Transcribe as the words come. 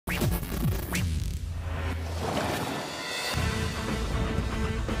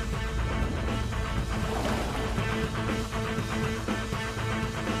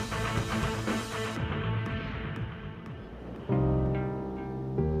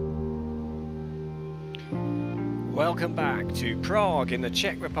Welcome back to Prague in the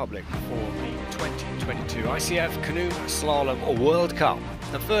Czech Republic for the 2022 ICF Canoe Slalom World Cup,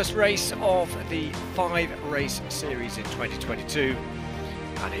 the first race of the 5-race series in 2022,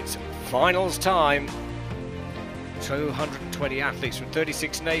 and it's finals time. 220 athletes from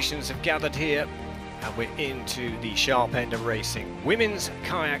 36 nations have gathered here, and we're into the sharp end of racing. Women's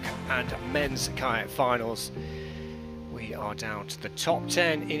kayak and men's kayak finals. We are down to the top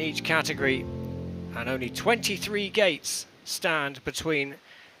 10 in each category, and only 23 gates stand between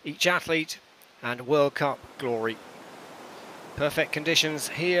each athlete and World Cup glory. Perfect conditions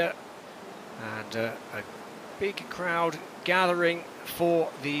here, and a big crowd gathering for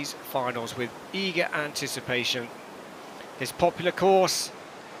these finals with eager anticipation. This popular course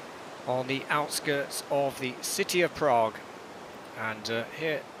on the outskirts of the city of Prague, and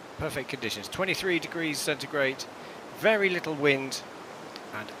here perfect conditions, 23 degrees centigrade, very little wind,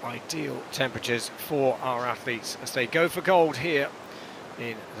 and ideal temperatures for our athletes as they go for gold here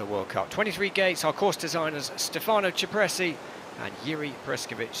in the World Cup. 23 gates, our course designers Stefano Cipresi and Yuri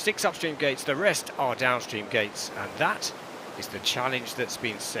Preskovic. 6 upstream gates, the rest are downstream gates, and that is the challenge that's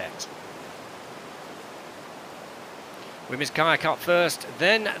been set. Women's kayak up first,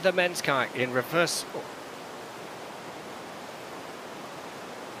 then the men's kayak in reverse.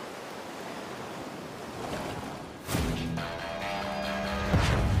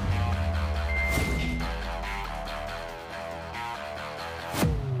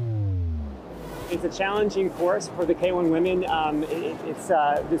 It's a challenging course for the K1 women. It's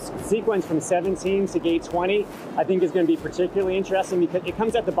this sequence from 17 to gate 20, I think, is going to be particularly interesting because it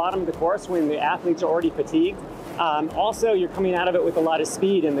comes at the bottom of the course when the athletes are already fatigued. Also, you're coming out of it with a lot of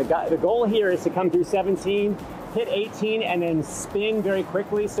speed, and the goal here is to come through 17, hit 18, and then spin very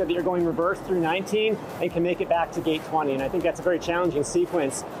quickly so that you're going reverse through 19 and can make it back to gate 20. And I think that's a very challenging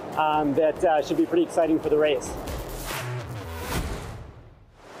sequence that should be pretty exciting for the race.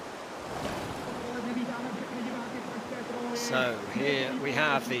 So here we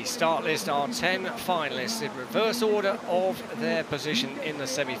have the start list, our 10 finalists in reverse order of their position in the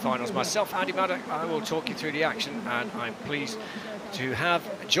semi-finals. Myself, Andy Maddock, I will talk you through the action, and I'm pleased to have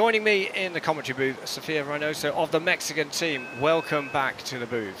joining me in the commentary booth, Sofia Reynoso of the Mexican team. Welcome back to the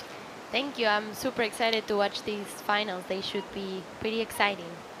booth. Thank you. I'm super excited to watch these finals. They should be pretty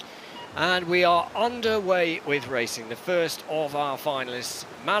exciting. And we are underway with racing. The first of our finalists,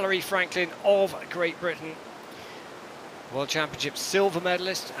 Mallory Franklin of Great Britain. World Championship silver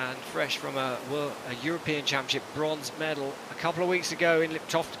medalist and fresh from a European Championship bronze medal a couple of weeks ago in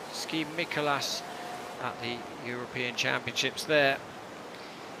Liptovsky Mikolas at the European Championships there.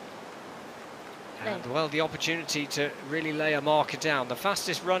 And well, the opportunity to really lay a marker down. The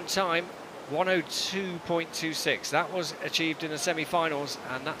fastest run time, 102.26. That was achieved in the semi-finals,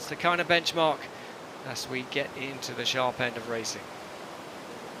 and that's the kind of benchmark as we get into the sharp end of racing.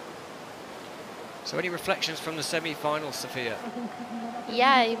 So any reflections from the semi-finals, Sophia?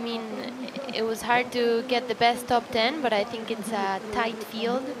 Yeah, I mean, it was hard to get the best top 10, but I think it's a tight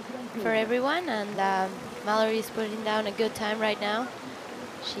field for everyone, and Mallory is putting down a good time right now.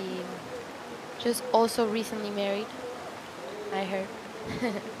 She just also recently married, I heard.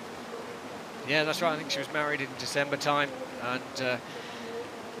 Yeah, that's right. I think she was married in December time, and yeah,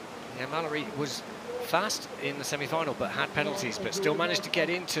 Mallory was fast in the semi-final but had penalties, but still managed to get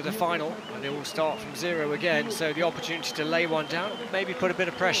into the final, and it will start from zero again, so the opportunity to lay one down, maybe put a bit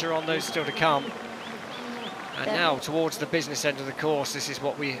of pressure on those still to come. And now towards the business end of the course, this is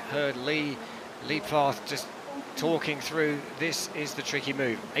what we heard Lee Leappath just talking through. This is the tricky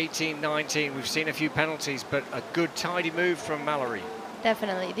move. 18-19, we've seen a few penalties, but a good tidy move from Mallory.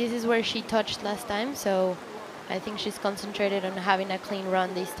 Definitely, this is where she touched last time, so I think she's concentrated on having a clean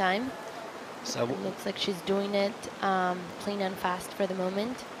run this time. So it looks like she's doing it clean and fast for the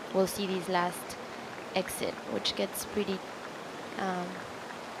moment. We'll see these last exit, which gets pretty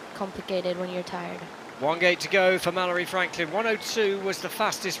complicated when you're tired. One gate to go for Mallory Franklin. 102 was the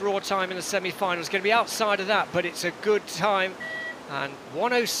fastest raw time in the semi-finals. Going to be outside of that, but it's a good time. And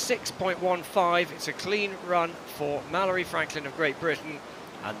 106.15, it's a clean run for Mallory Franklin of Great Britain.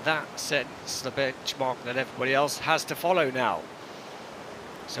 And that sets the benchmark that everybody else has to follow now.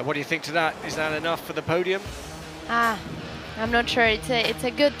 So what do you think to that? Is that enough for the podium? I'm not sure. It's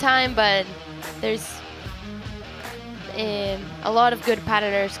a good time, but there's a lot of good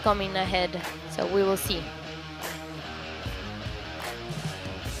paddlers coming ahead, so we will see.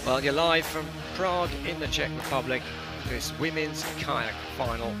 Well, you're live from Prague in the Czech Republic, this women's kayak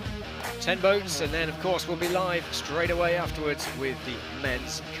final. 10 boats, and then of course we'll be live straight away afterwards with the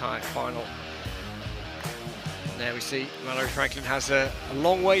men's kayak final. There we see Mallory Franklin has a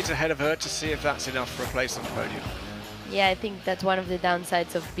long wait ahead of her to see if that's enough for a place on the podium. Yeah, I think that's one of the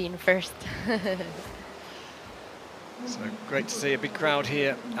downsides of being first. So great to see a big crowd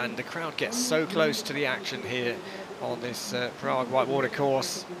here, and the crowd gets so close to the action here on this Prague whitewater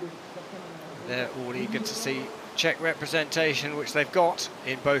course. They're all eager to see Czech representation, which they've got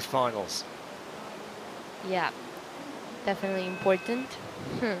in both finals. Yeah, definitely important.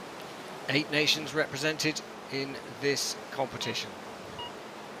 8 nations represented in this competition.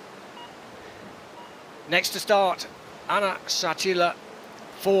 Next to start, Ana Satila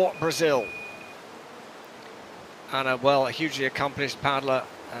for Brazil. Ana, well, a hugely accomplished paddler,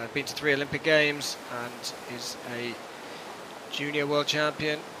 been to 3 Olympic Games and is a junior world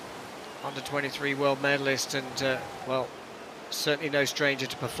champion, under 23 world medalist, and well, certainly no stranger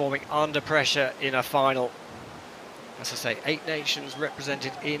to performing under pressure in a final. As I say, 8 nations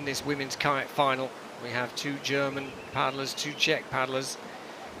represented in this women's kayak final. We have 2 German paddlers, 2 Czech paddlers.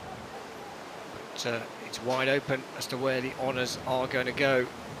 But it's wide open as to where the honours are going to go.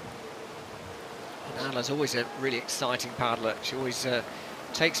 And Anna's always a really exciting paddler. She always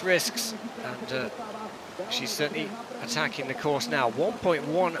takes risks, and she's certainly attacking the course now.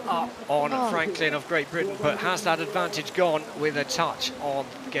 1.1 up on Franklin of Great Britain, but has that advantage gone with a touch on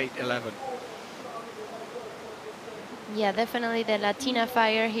gate 11? Yeah, definitely the Latina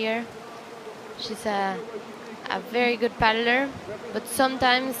fire here. She's a very good paddler, but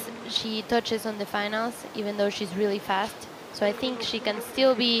sometimes she touches on the finals, even though she's really fast. So I think she can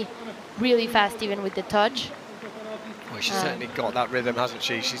still be really fast even with the touch. Well, she's certainly got that rhythm, hasn't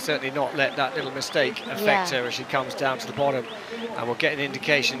she? She's certainly not let that little mistake affect her as she comes down to the bottom. And we'll get an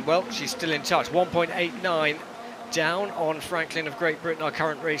indication. Well, she's still in touch. 1.89 down on Franklin of Great Britain, our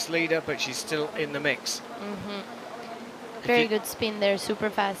current race leader, but she's still in the mix. Very good spin there, super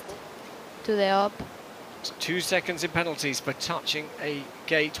fast to the up. 2 seconds in penalties for touching a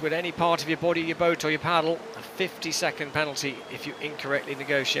gate with any part of your body, your boat or your paddle. A 50-second penalty if you incorrectly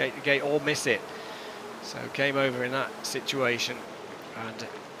negotiate the gate or miss it. So game over in that situation. And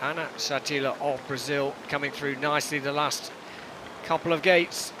Ana Satila of Brazil coming through nicely the last couple of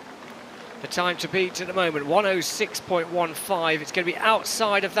gates. The time to beat at the moment, 106.15. It's going to be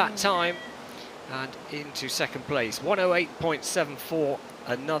outside of that time and into second place. 108.74,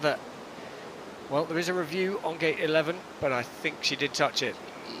 another. Well, there is a review on gate 11, but I think she did touch it.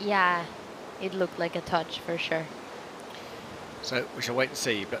 Yeah, it looked like a touch for sure. So we shall wait and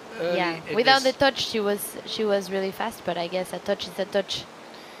see. But yeah, without the touch, she was really fast. But I guess a touch is a touch.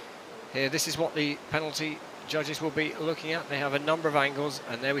 Here, this is what the penalty judges will be looking at. They have a number of angles,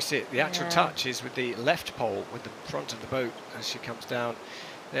 and there we see it. The actual touch is with the left pole, with the front of the boat as she comes down.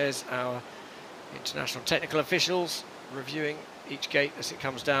 There's our international technical officials reviewing each gate as it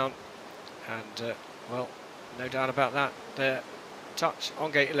comes down. And, well, no doubt about that. Their touch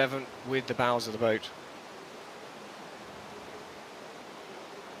on gate 11 with the bows of the boat.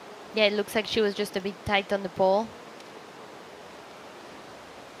 Yeah, it looks like she was just a bit tight on the pole.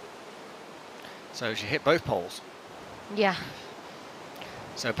 So she hit both poles. Yeah.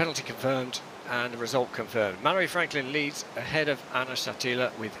 So penalty confirmed and the result confirmed. Mallory Franklin leads ahead of Ana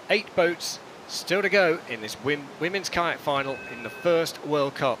Satila with 8 boats still to go in this women's kayak final in the first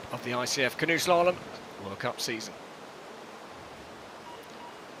World Cup of the ICF Canoe Slalom World Cup season.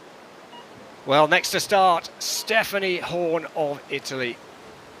 Well, next to start, Stephanie Horn of Italy.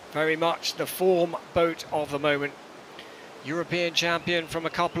 Very much the form boat of the moment. European champion from a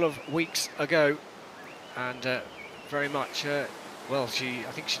couple of weeks ago. And very much, well, I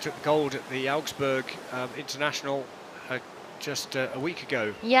think she took the gold at the Augsburg International just a week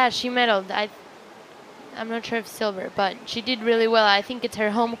ago. Yeah, she medaled. I'm not sure if silver, but she did really well. I think it's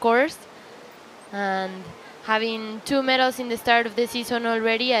her home course. And having 2 medals in the start of the season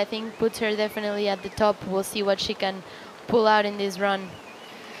already, I think puts her definitely at the top. We'll see what she can pull out in this run.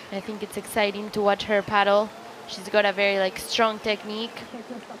 I think it's exciting to watch her paddle. She's got a very strong technique.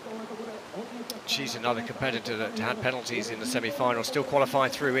 She's another competitor that had penalties in the semi-final, still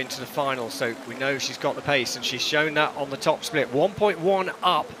qualified through into the final, so we know she's got the pace, and she's shown that on the top split. 1.1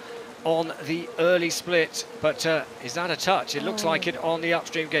 up on the early split, but is that a touch? It looks like it on the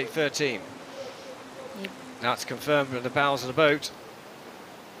upstream gate 13. Yep. That's confirmed with the bows of the boat.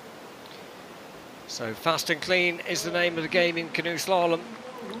 So fast and clean is the name of the game in canoe slalom.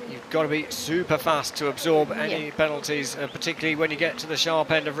 You've got to be super fast to absorb any penalties, particularly when you get to the sharp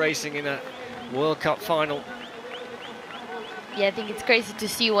end of racing in a World Cup final. Yeah, I think it's crazy to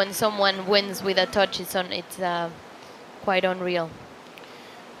see when someone wins with a touch. It's quite unreal.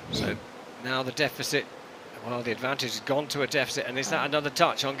 So now the deficit, well, the advantage has gone to a deficit, and is that another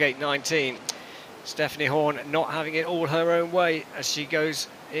touch on gate 19? Stephanie Horn not having it all her own way as she goes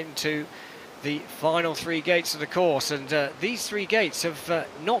into the final 3 gates of the course, and these 3 gates have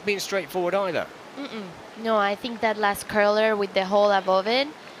not been straightforward either. No, I think that last curler with the hole above it,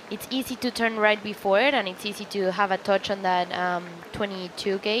 it's easy to turn right before it, and it's easy to have a touch on that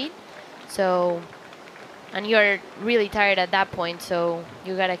 22 gate. So, and you're really tired at that point, so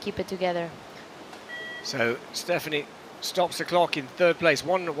you gotta keep it together. So Stephanie stops the clock in 3rd place,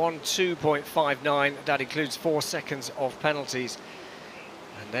 1:12.59. That includes 4 seconds of penalties.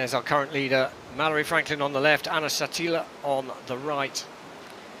 And there's our current leader, Mallory Franklin on the left, Anna Satila on the right.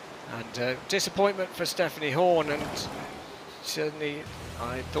 And disappointment for Stephanie Horn, and certainly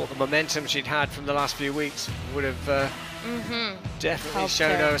I thought the momentum she'd had from the last few weeks would have definitely helped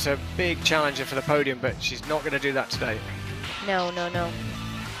shown her her as a big challenger for the podium, but she's not going to do that today. No.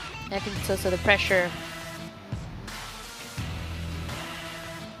 I think it's also the pressure.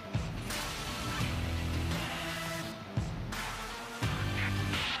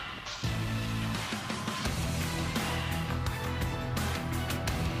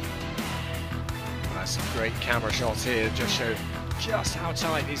 That's some great camera shots here, just show just how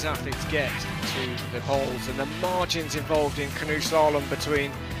tight these athletes get to the poles, and the margins involved in canoe slalom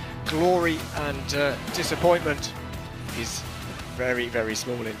between glory and disappointment is very, very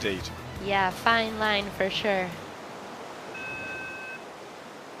small indeed. Yeah, fine line for sure.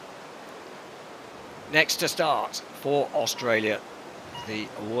 Next to start for Australia, the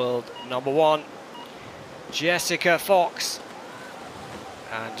world #1, Jessica Fox.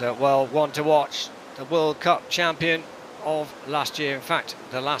 And well, one to watch, the World Cup champion of last year. In fact,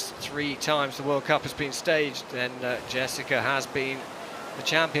 the last 3 times the World Cup has been staged, then Jessica has been the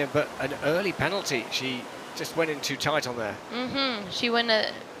champion, but an early penalty. She just went in too tight on there. She went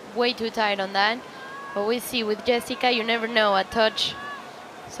way too tight on that. But we see with Jessica, you never know, a touch.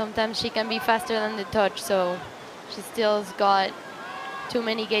 Sometimes she can be faster than the touch, so she still's got too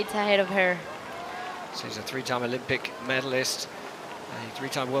many gates ahead of her. She's a 3-time Olympic medalist, a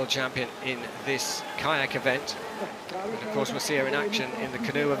 3-time world champion in this kayak event. And of course, we'll see her in action in the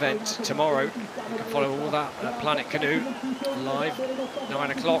canoe event tomorrow. You can follow all that at Planet Canoe live,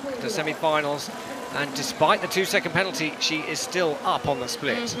 9 o'clock, the semi-finals. And despite the 2-second penalty, she is still up on the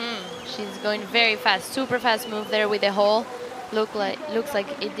split. She's going very fast, super fast move there with the hole. Looks like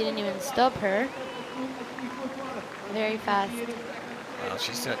it didn't even stop her. Very fast. Well,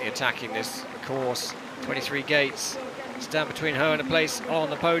 she's certainly attacking this course. 23 gates stand between her and a place on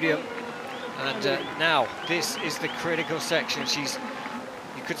the podium. And now this is the critical section. She's,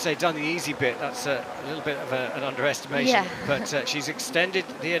 you could say, done the easy bit. That's a little bit of an underestimation. Yeah. But she's extended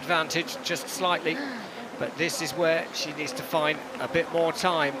the advantage just slightly. But this is where she needs to find a bit more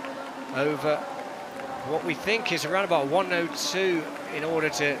time over what we think is around about 1:02 in order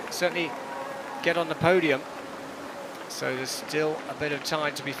to certainly get on the podium. So there's still a bit of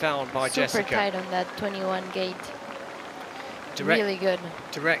time to be found by Jessica. Super tight on that 21 gate. Direct, really good.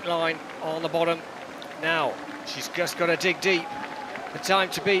 Direct line on the bottom. Now she's just got to dig deep. The time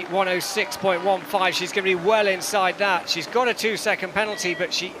to beat 1:06.15. She's going to be well inside that. She's got a 2-second penalty,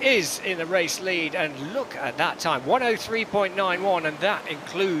 but she is in the race lead. And look at that time, 1:03.91, and that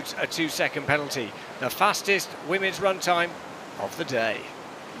includes a 2-second penalty. The fastest women's run time of the day.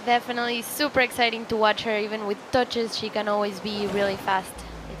 Definitely super exciting to watch her. Even with touches, she can always be really fast.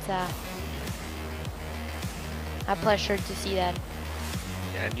 It's a pleasure to see that.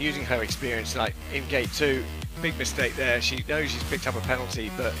 Yeah, and using her experience, like in gate 2, big mistake there. She knows she's picked up a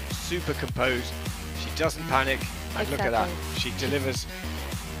penalty, but super composed. She doesn't panic. And look at that. She delivers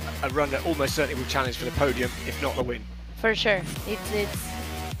a run that almost certainly will challenge for the podium, if not the win. For sure.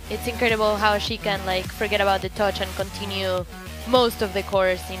 It's incredible how she can like forget about the touch and continue most of the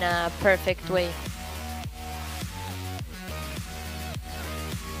course in a perfect way.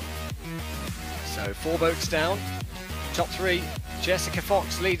 So 4 boats down. Top 3. Jessica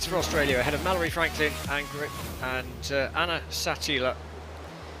Fox leads for Australia ahead of Mallory Franklin and Anna Satila.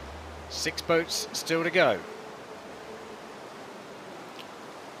 6 boats still to go.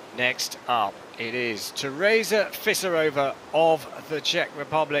 Next up, it is Teresa Fisarova of the Czech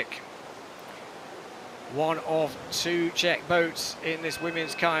Republic. One of 2 Czech boats in this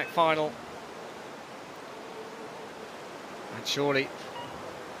women's kayak final. And surely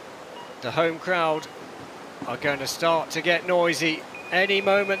the home crowd are going to start to get noisy any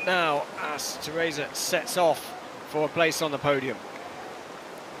moment now as Teresa sets off for a place on the podium.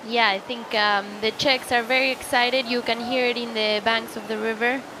 Yeah, I think the Czechs are very excited. You can hear it in the banks of the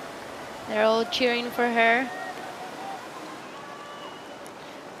river. They're all cheering for her.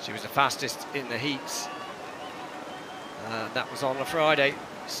 She was the fastest in the heats. That was on a Friday,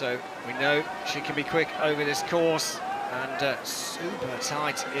 so we know she can be quick over this course. and super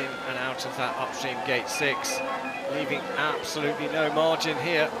tight in and out of that upstream gate 6, leaving absolutely no margin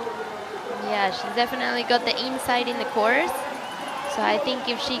here. Yeah, she's definitely got the inside in the course. So I think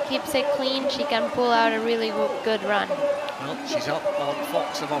if she keeps it clean, she can pull out a really good run. Well, she's up on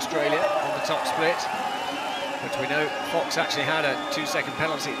Fox of Australia on the top split. But we know Fox actually had a 2-second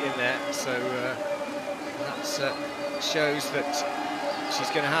penalty in there, so that shows that she's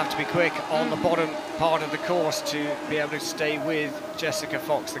going to have to be quick on the bottom part of the course to be able to stay with Jessica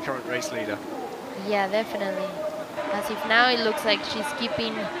Fox, the current race leader. Yeah, definitely. As if now it looks like she's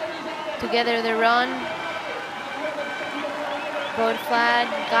keeping together the run. Boat flat,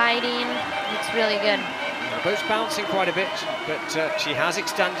 guiding, looks really good. The boat's bouncing quite a bit, but she has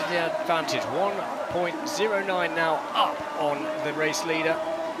extended the advantage. 1.09 now up on the race leader.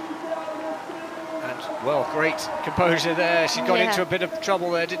 And, well, great composure there. She got into a bit of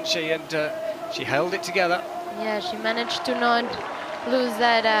trouble there, didn't she? And she held it together. Yeah, she managed to not lose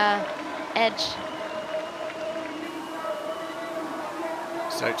that edge.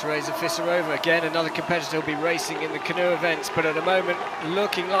 So Teresa Fisarova, again, another competitor who'll be racing in the canoe events, but at the moment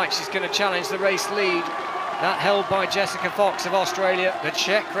looking like she's going to challenge the race lead. That held by Jessica Fox of Australia. The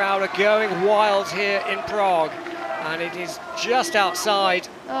Czech crowd are going wild here in Prague, and it is just outside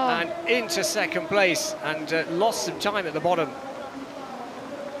and into second place, and lost some time at the bottom.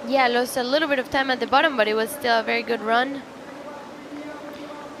 Yeah, lost a little bit of time at the bottom, but it was still a very good run.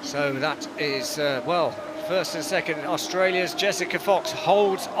 So that is, well, first and second, Australia's Jessica Fox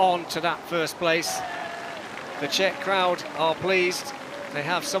holds on to that first place. The Czech crowd are pleased. They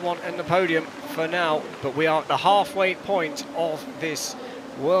have someone in the podium for now, but we are at the halfway point of this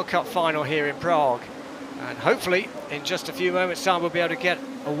World Cup final here in Prague. And hopefully, in just a few moments' time, we'll be able to get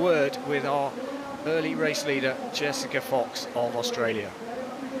a word with our early race leader, Jessica Fox of Australia.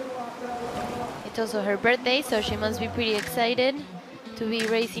 It's also her birthday, so she must be pretty excited to be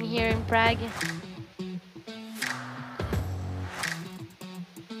racing here in Prague.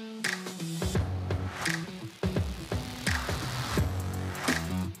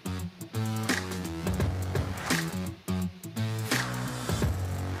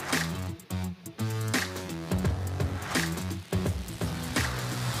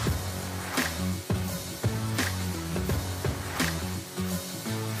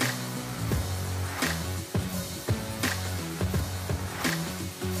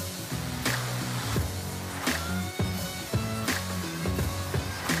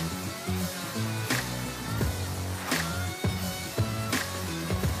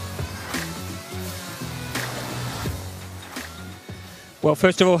 Well,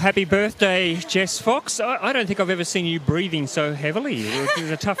 first of all, happy birthday, Jess Fox. I don't think I've ever seen you breathing so heavily. It was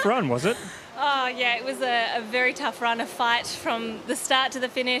a tough run, was it? Oh, yeah, it was a very tough run, a fight from the start to the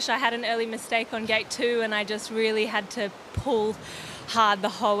finish. I had an early mistake on gate 2, and I just really had to pull hard the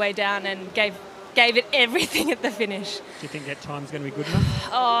whole way down and gave it everything at the finish. Do you think that time's going to be good enough?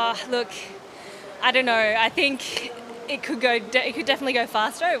 Oh, look, I don't know. I think it could definitely go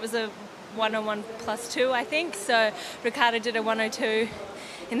faster. It was a 1:01 +2, I think. So Ricardo did a 1:02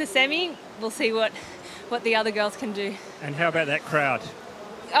 in the semi. We'll see what the other girls can do. And how about that crowd?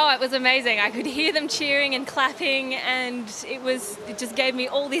 Oh, it was amazing. I could hear them cheering and clapping, and it just gave me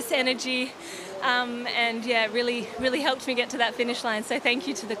all this energy. And yeah, really helped me get to that finish line. So thank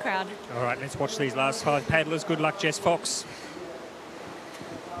you to the crowd. All right, let's watch these last 5 paddlers. Good luck, Jess Fox.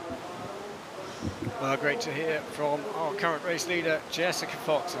 Well, great to hear from our current race leader, Jessica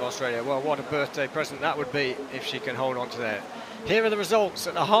Fox of Australia. Well, what a birthday present that would be if she can hold on to that. Here are the results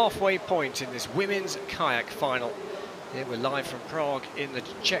at the halfway point in this women's kayak final. Here we're live from Prague in the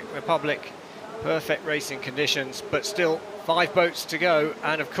Czech Republic. Perfect racing conditions, but still 5 boats to go.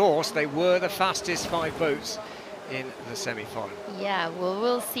 And of course, they were the fastest 5 boats in the semi-final. Yeah, well,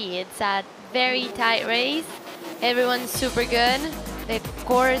 we'll see. It's a very tight race. Everyone's super good. The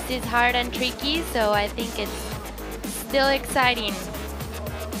course is hard and tricky, so I think it's still exciting.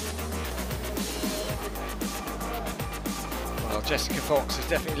 Well, Jessica Fox has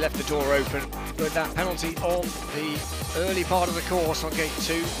definitely left the door open with that penalty on the early part of the course on gate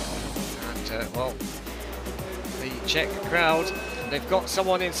 2. And, well, the Czech crowd, they've got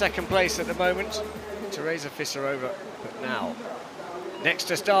someone in second place at the moment, Teresa Fisarova. But now, next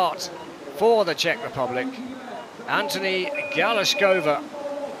to start for the Czech Republic, Anthony Galashkova,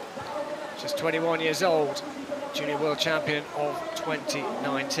 just 21 years old, junior world champion of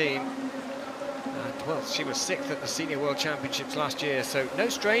 2019. And, well, she was 6th at the senior world championships last year, so no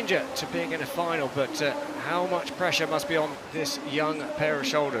stranger to being in a final, but how much pressure must be on this young pair of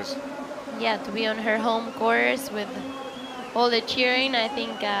shoulders? Yeah, to be on her home course with all the cheering, I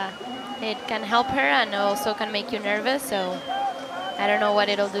think It can help her and also can make you nervous, so I don't know what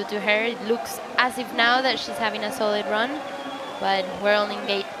it'll do to her. It looks as if now that she's having a solid run, but we're only in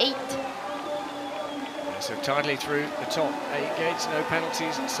gate 8. So tidily through the top 8 gates, no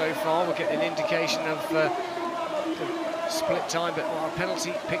penalties so far. We'll get an indication of the split time, but our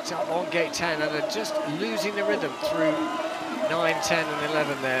penalty picked up on gate 10, and they're just losing the rhythm through 9, 10 and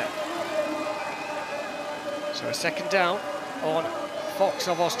 11 there. So a second down on Fox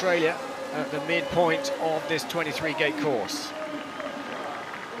of Australia at the midpoint of this 23-gate course.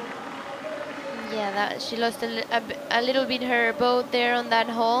 Yeah, she lost a little bit her boat there on that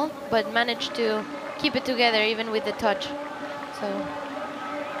hole, but managed to keep it together even with the touch.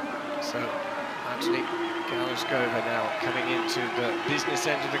 So Anthony Galoskova now coming into the business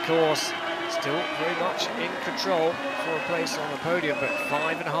end of the course, still very much in control for a place on the podium, but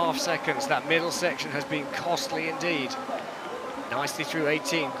 5.5 seconds. That middle section has been costly indeed. Nicely through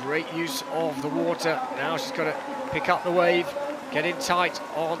 18, great use of the water. Now she's got to pick up the wave, get in tight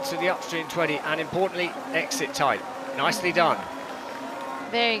onto the upstream 20, and importantly, exit tight. Nicely done.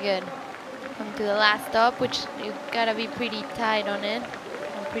 Very good. Come to the last stop, which you've got to be pretty tight on it,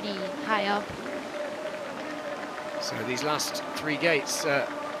 and pretty high up. So these last 3 gates are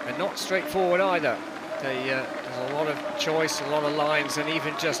not straightforward either. There's a lot of choice, a lot of lines, and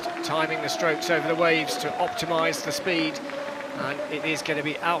even just timing the strokes over the waves to optimize the speed. And it is going to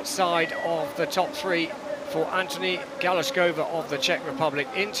be outside of the top 3 for Anthony Galoskova of the Czech Republic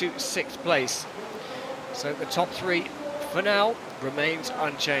into 6th place. So the top 3 for now remains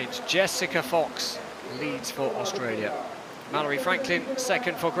unchanged. Jessica Fox leads for Australia. Mallory Franklin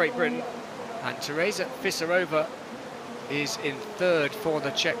 2nd for Great Britain, and Teresa Fisarova is in 3rd for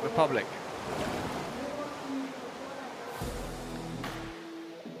the Czech Republic.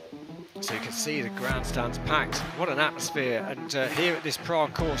 So you can see the grandstands packed. What an atmosphere. And here at this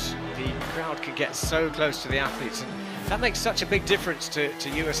Prague course, the crowd can get so close to the athletes. And that makes such a big difference to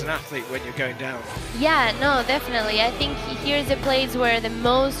you as an athlete when you're going down. Yeah, no, definitely. I think here's a place where the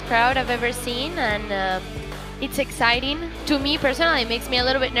most crowd I've ever seen, and it's exciting. To me personally, it makes me a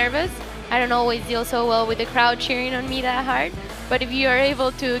little bit nervous. I don't always deal so well with the crowd cheering on me that hard. But if you are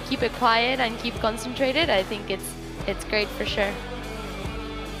able to keep it quiet and keep concentrated, I think it's great for sure.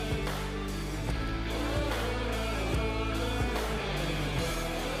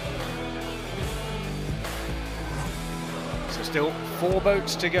 Still 4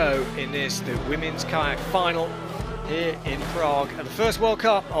 boats to go in the women's kayak final here in Prague, and the first World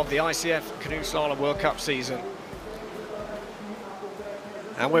Cup of the ICF Canoe Slalom World Cup season.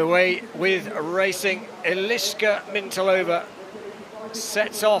 And we're away with racing. Eliska Mintalova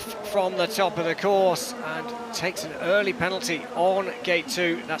sets off from the top of the course and takes an early penalty on gate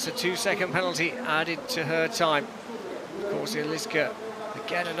 2. That's a 2-second penalty added to her time. Of course, Eliska,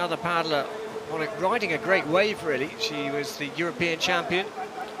 again, another paddler riding a great wave, really. She was the European champion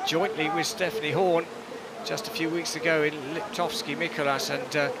jointly with Stephanie Horn just a few weeks ago in Liptovsky Mikuláš,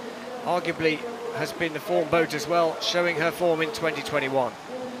 and arguably has been the form boat as well, showing her form in 2021.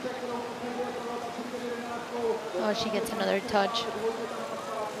 Oh, she gets another touch.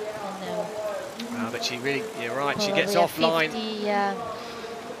 No. But she really, you're right, she gets Probably offline. 50, yeah.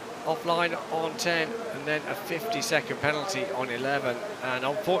 Offline on 10, and then a 50-second penalty on 11. And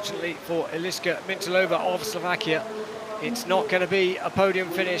unfortunately for Eliska Mintalova of Slovakia, it's not going to be a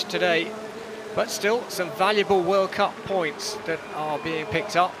podium finish today, but still some valuable World Cup points that are being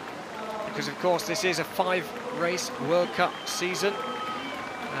picked up, because of course this is a 5-race World Cup season,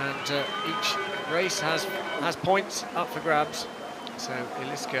 and each race has points up for grabs. So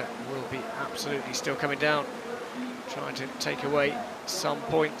Eliska will be absolutely still coming down, trying to take away some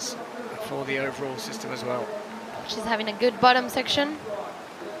points for the overall system as well. She's having a good bottom section.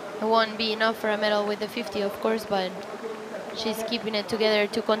 It won't be enough for a medal with the 50, of course, but she's keeping it together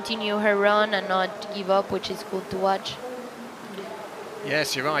to continue her run and not give up, which is cool to watch.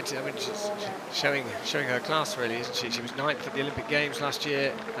 Yes, you're right. I mean, she's showing her class, really, isn't she? She was 9th at the Olympic Games last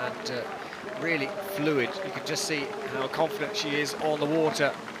year, and really fluid. You can just see how confident she is on the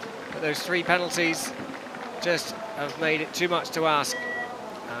water. But those 3 penalties just have made it too much to ask,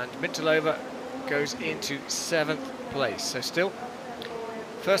 and Mintalova goes into 7th place. So still,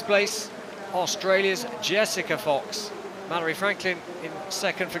 first place, Australia's Jessica Fox. Mallory Franklin in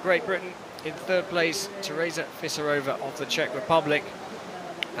 2nd for Great Britain. In 3rd place, Teresa Fisarova of the Czech Republic.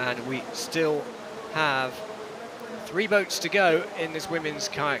 And we still have 3 boats to go in this women's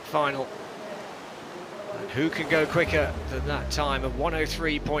kayak final. And who can go quicker than that time of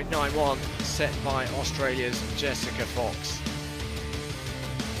 103.91 set by Australia's Jessica Fox.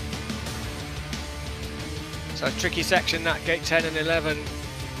 So a tricky section, that gate 10 and 11.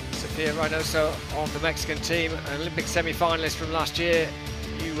 It's a Sofia Reynoso of the Mexican team, an Olympic semi-finalist from last year.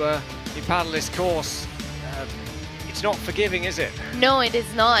 You paddle this course. It's not forgiving, is it? No, it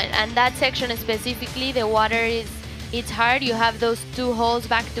is not. And that section specifically, the water it's hard. You have those two holes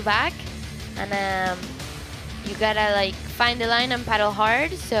back to back, and you gotta like find the line and paddle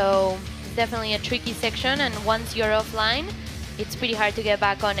hard. So it's definitely a tricky section. And once you're offline, it's pretty hard to get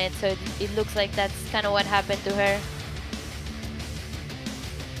back on it. So it looks like that's kind of what happened to her.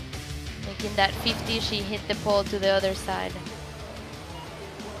 Making that 50, she hit the pole to the other side.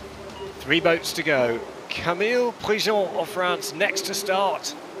 3 boats to go. Camille Prigent of France next to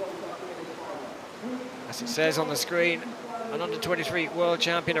start. As it says on the screen, an under-23 world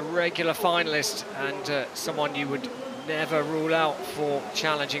champion, a regular finalist, and someone you would never rule out for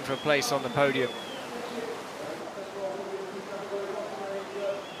challenging for a place on the podium.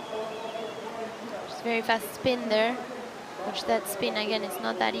 Just very fast spin there. Watch that spin again, it's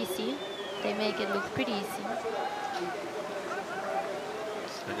not that easy. They make it look pretty easy.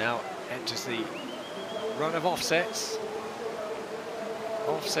 So now enters the run of offsets.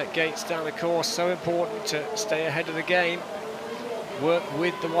 Offset gates down the course, so important to stay ahead of the game. Work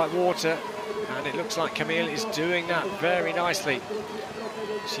with the white water, and it looks like Camille is doing that very nicely.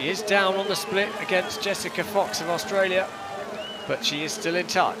 She is down on the split against Jessica Fox of Australia, but she is still in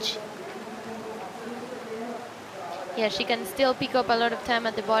touch. Yeah, she can still pick up a lot of time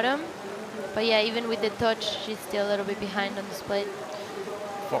at the bottom, but yeah, even with the touch, she's still a little bit behind on the split.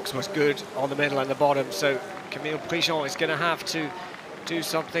 Fox was good on the middle and the bottom, so Camille Prigent is going to have to do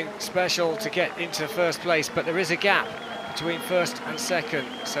something special to get into first place, but there is a gap between first and second,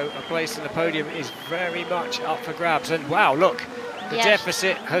 so a place on the podium is very much up for grabs. And wow, look, the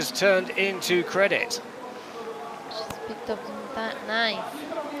deficit has turned into credit. She's picked up that nice.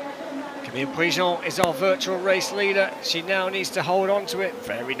 Camille Prigent is our virtual race leader. She now needs to hold on to it.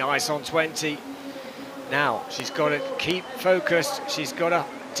 Very nice on 20. Now she's got to keep focused. She's got to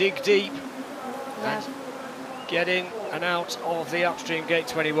dig deep and get in and out of the upstream gate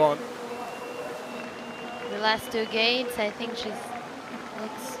 21. The last 2 gates, I think she's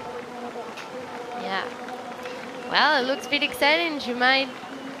looks, yeah. Well, it looks pretty exciting. She might.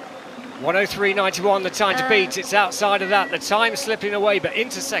 1:03.91, the time to beat. It's outside of that. The time slipping away, but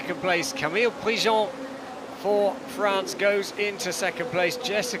into second place. Camille Prigent for France goes into second place.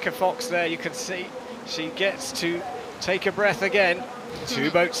 Jessica Fox there, you can see she gets to take a breath again. 2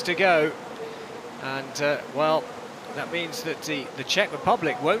 boats to go. And, well, that means that the Czech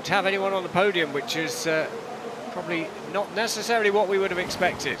Republic won't have anyone on the podium, which is probably not necessarily what we would have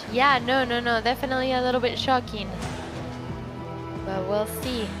expected. Yeah, no, definitely a little bit shocking. But we'll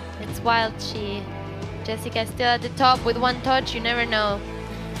see. It's wild. Jessica's still at the top with 1 touch, you never know.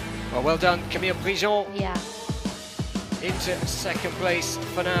 Well done, Camille Prigent. Yeah. Into second place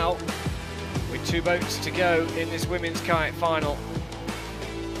for now, with 2 boats to go in this women's kayak final.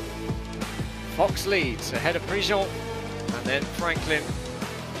 Fox leads ahead of Prigent, and then Franklin.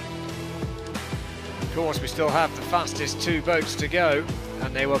 Of course, we still have the fastest 2 boats to go,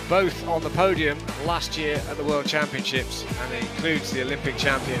 and they were both on the podium last year at the World Championships, and it includes the Olympic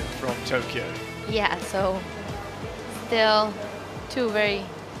champion from Tokyo. Yeah, so still 2 very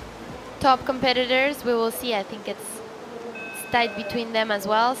top competitors. We will see. I think it's tight between them as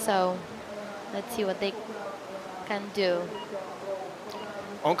well, so let's see what they can do.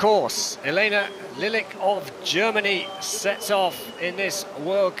 On course, Elena Lillich of Germany sets off in this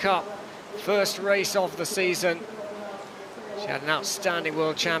World Cup. First race of the season. She had an outstanding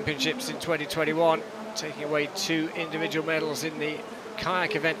World Championships in 2021, taking away 2 individual medals in the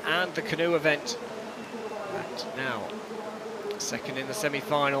kayak event and the canoe event. And now, second in the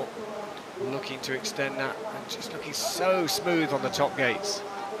semi-final, looking to extend that, and just looking so smooth on the top gates.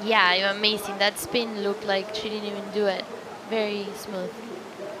 Yeah, amazing. That spin looked like she didn't even do it. Very smooth.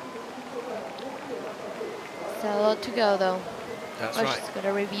 Still a lot to go, though. That's right. She's got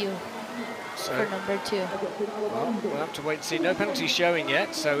a review for number 2. Well, we'll have to wait and see. No penalty showing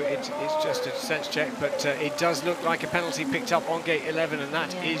yet, so it's just a sense check, but it does look like a penalty picked up on gate 11, and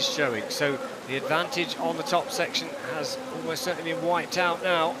that is showing. So the advantage on the top section has almost certainly been wiped out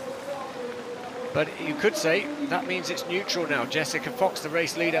now. But you could say that means it's neutral now. Jessica Fox, the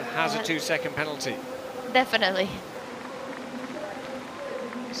race leader, has a 2-second penalty. Definitely.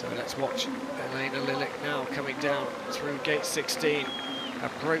 So let's watch Elena Lillich now coming down through gate 16.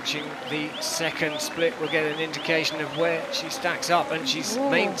 Approaching the second split, we'll get an indication of where she stacks up, and she's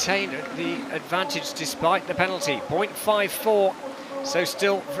maintained the advantage despite the penalty. 0.54, so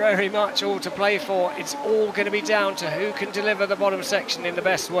still very much all to play for. It's all going to be down to who can deliver the bottom section in the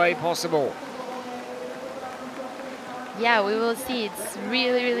best way possible. Yeah, we will see. It's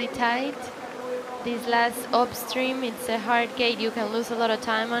really, really tight. This last upstream, it's a hard gate. You can lose a lot of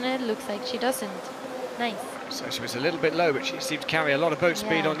time on it. Looks like she doesn't. Nice. So she was a little bit low, but she seemed to carry a lot of boat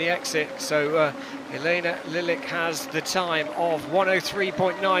speed on the exit. So Elena Lilik has the time of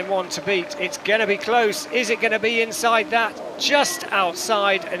 103.91 to beat. It's going to be close. Is it going to be inside that? Just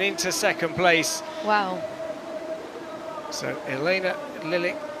outside and into second place. Wow. So Elena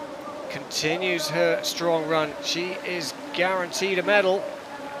Lilik continues her strong run. She is guaranteed a medal.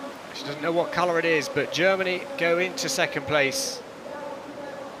 She doesn't know what colour it is, but Germany go into second place.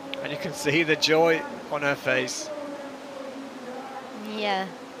 And you can see the joy on her face. Yeah.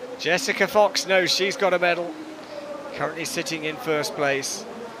 Jessica Fox knows she's got a medal, currently sitting in first place.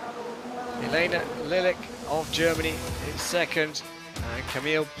 Elena Lilik of Germany in second, and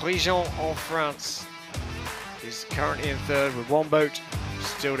Camille Prigent of France is currently in third with one boat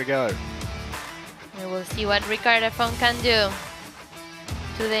still to go. We will see what Ricarda Funk can do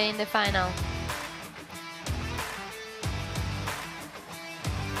today in the final.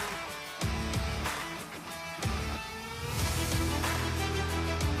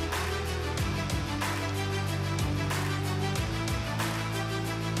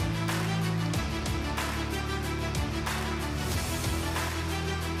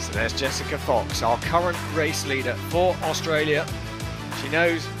 So there's Jessica Fox, our current race leader for Australia. She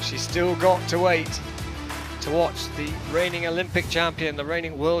knows she's still got to wait to watch the reigning Olympic champion, the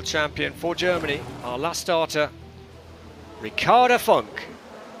reigning world champion for Germany, our last starter, Ricarda Funk,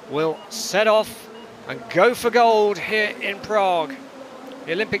 will set off and go for gold here in Prague.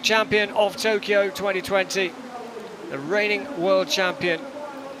 The Olympic champion of Tokyo 2020, the reigning world champion,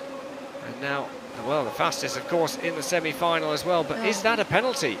 and now, well, the fastest, of course, in the semi-final as well. But is that a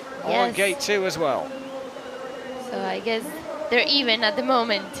penalty on gate 2 as well? So I guess they're even at the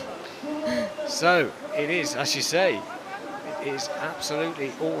moment. So it is, as you say, it is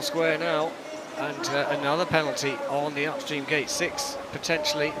absolutely all square now. And another penalty on the upstream gate 6,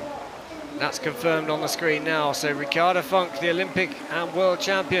 potentially. That's confirmed on the screen now. So Ricarda Funk, the Olympic and world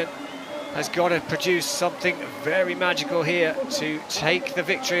champion, has got to produce something very magical here to take the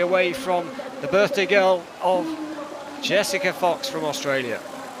victory away from the birthday girl of Jessica Fox from Australia.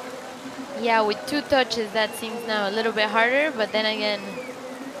 Yeah, with 2 touches, that seems now a little bit harder, but then again,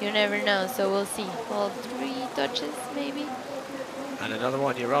 you never know, so we'll see. Well, 3 touches, maybe? And another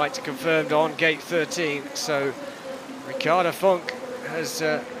one, you're right, confirmed on gate 13. So Ricarda Funk has,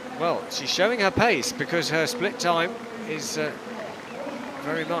 well, she's showing her pace because her split time is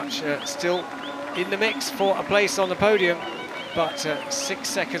very much still in the mix for a place on the podium, but 6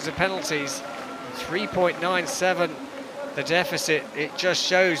 seconds of penalties, 3.97 the deficit. It just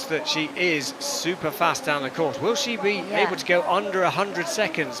shows that she is super fast down the course. Will she be able to go under 100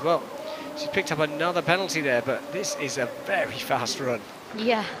 seconds? Well, she picked up another penalty there, but this is a very fast run.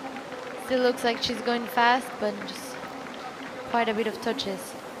 Yeah, still looks like she's going fast, but just quite a bit of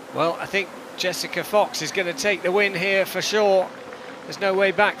touches. Well, I think Jessica Fox is going to take the win here for sure. There's no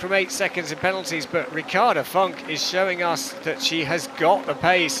way back from 8 seconds in penalties, but Ricarda Funk is showing us that she has got the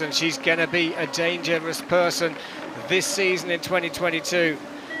pace and she's going to be a dangerous person this season in 2022.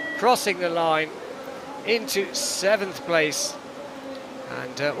 Crossing the line into 7th place.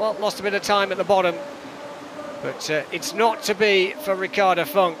 And, well, lost a bit of time at the bottom. But it's not to be for Ricarda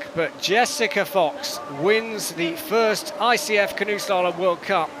Funk, but Jessica Fox wins the first ICF Canoe Slalom World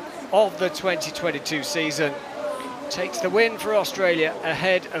Cup of the 2022 season. Takes the win for Australia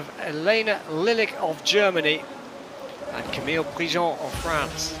ahead of Elena Lilik of Germany and Camille Prigent of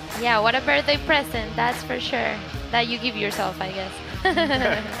France. Yeah, what a birthday present, that's for sure. That you give yourself, I guess.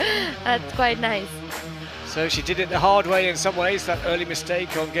 That's quite nice. So she did it the hard way in some ways, that early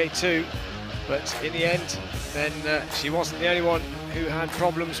mistake on gate 2. But in the end, then she wasn't the only one who had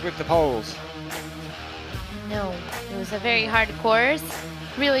problems with the poles. No, it was a very hard course.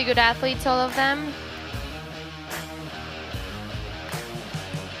 Really good athletes, all of them.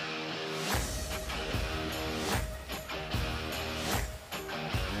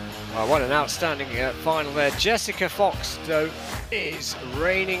 Well, what an outstanding final there. Jessica Fox, though, is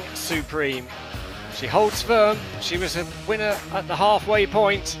reigning supreme. She holds firm. She was a winner at the halfway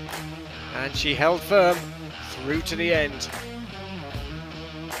point, and she held firm through to the end.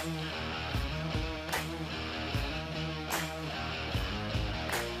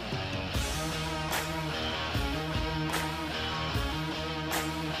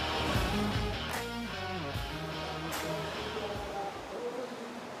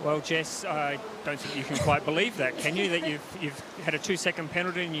 Well, Jess, I don't think you can quite believe that, can you? That you've had a 2-second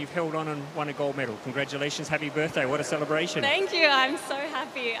penalty and you've held on and won a gold medal. Congratulations, happy birthday, what a celebration. Thank you, I'm so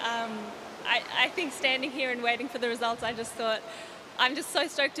happy. I think standing here and waiting for the results, I just thought, I'm just so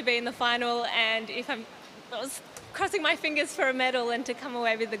stoked to be in the final, and I was crossing my fingers for a medal, and to come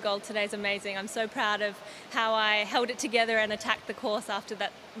away with the gold today is amazing. I'm so proud of how I held it together and attacked the course after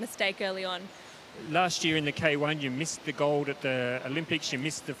that mistake early on. Last year in the K1, you missed the gold at the Olympics, you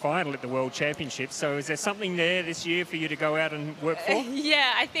missed the final at the World Championships. So is there something there this year for you to go out and work for?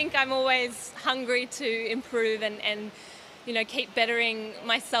 Yeah, I think I'm always hungry to improve and you know, keep bettering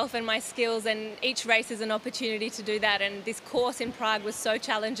myself and my skills, and each race is an opportunity to do that. And this course in Prague was so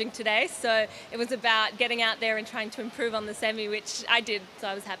challenging today, so it was about getting out there and trying to improve on the semi, which I did, so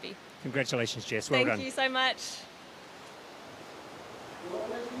I was happy. Congratulations, Jess. Well done. Thank you so much.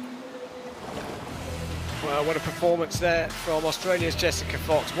 Well, what a performance there from Australia's Jessica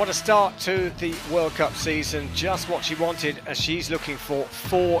Fox. What a start to the World Cup season. Just what she wanted, as she's looking for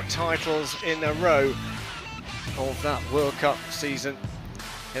 4 titles in a row of that World Cup season.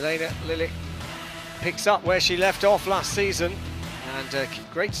 Helena Lillik picks up where she left off last season, and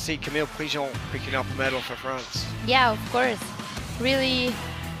great to see Camille Prigent picking up a medal for France. Yeah, of course. Really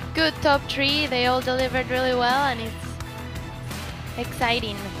good top 3. They all delivered really well, and it's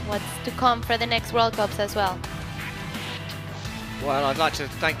exciting what's to come for the next World Cups as well. Well, I'd like to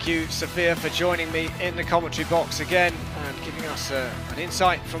thank you, Sophia, for joining me in the commentary box again and giving us an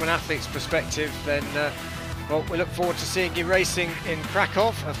insight from an athlete's perspective. Then, well, we look forward to seeing you racing in Krakow.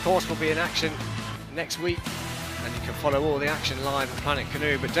 Of course, we'll be in action next week, and you can follow all the action live at Planet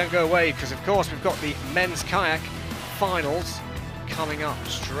Canoe. But don't go away, because of course we've got the men's kayak finals coming up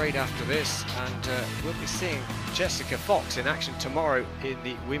straight after this, and we'll be seeing Jessica Fox in action tomorrow in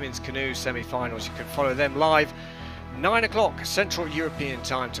the women's canoe semi-finals. You can follow them live 9 o'clock Central European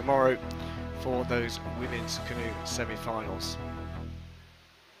time tomorrow for those women's canoe semi-finals.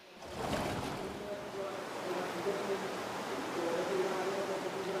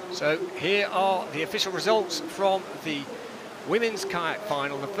 So here are the official results from the women's kayak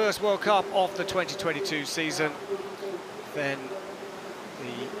final, the first World Cup of the 2022 season. Then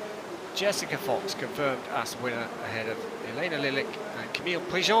the Jessica Fox confirmed as winner ahead of Helena Lillik and Camille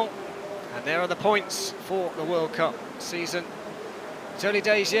Prigent. And there are the points for the World Cup season. It's early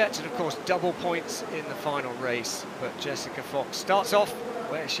days yet, and of course double points in the final race. But Jessica Fox starts off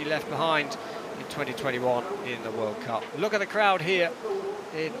where she left behind in 2021 in the World Cup. Look at the crowd here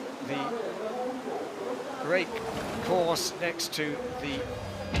in the great course next to the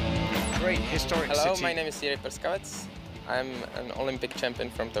great historic city. Hello, my name is Jiří Prskavec. I'm an Olympic champion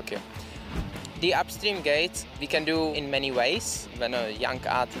from Tokyo. The upstream gate we can do in many ways. When a young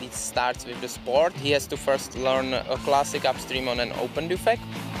athlete starts with the sport, he has to first learn a classic upstream on an open dufek.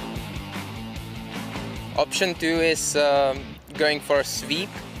 Option 2 is going for a sweep,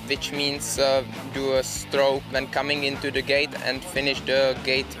 which means do a stroke when coming into the gate and finish the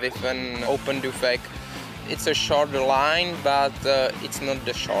gate with an open dufek. It's a shorter line, but it's not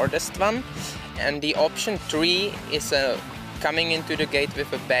the shortest one. And the option 3 is coming into the gate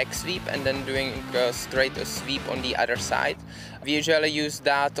with a back sweep and then doing a straight sweep on the other side. We usually use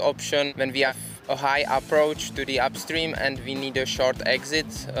that option when we have a high approach to the upstream and we need a short exit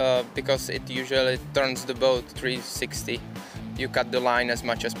because it usually turns the boat 360. You cut the line as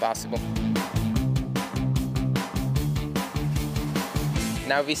much as possible.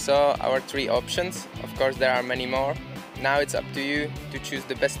 Now we saw our 3 options. Of course, there are many more. Now it's up to you to choose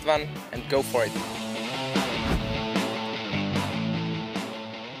the best one and go for it.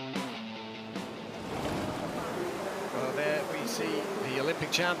 Well, there we see the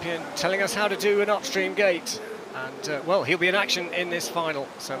Olympic champion telling us how to do an upstream gate. And, well, he'll be in action in this final.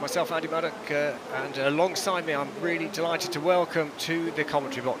 So myself, Andy Murdoch, and alongside me, I'm really delighted to welcome to the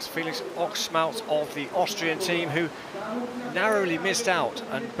commentary box Felix Ochsmalz of the Austrian team, who narrowly missed out,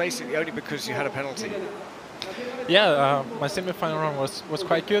 and basically only because you had a penalty. Yeah, my semi-final run was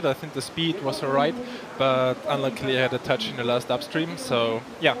quite good. I think the speed was alright, but unluckily I had a touch in the last upstream. So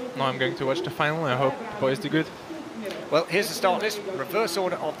yeah, now I'm going to watch the final and I hope the boys do good. Well, here's the start list, reverse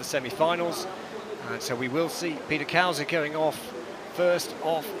order of the semi-finals. And so we will see Peter Kauser going off first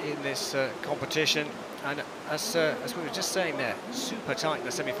off in this competition. And as we were just saying there, super tight in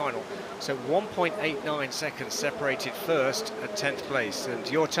the semi-final. So 1.89 seconds separated first and 10th place. And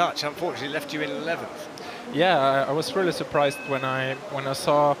your touch, unfortunately, left you in 11th. Yeah, I was really surprised when I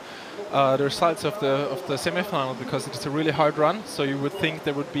saw the results of the semi-final, because it's a really hard run. So you would think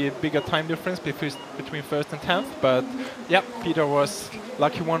there would be a bigger time difference between first and 10th. But yeah, Peter was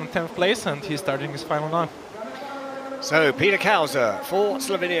lucky one in 10th place, and he's starting his final now. So Peter Kauser for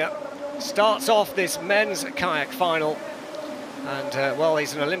Slovenia starts off this men's kayak final. And, well,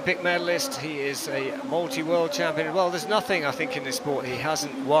 he's an Olympic medalist. He is a multi-world champion. Well, there's nothing, I think, in this sport he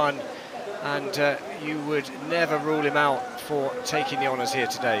hasn't won. and you would never rule him out for taking the honours here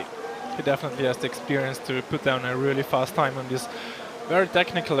today. He definitely has the experience to put down a really fast time on this very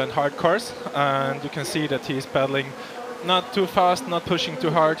technical and hard course, and you can see that he's paddling not too fast, not pushing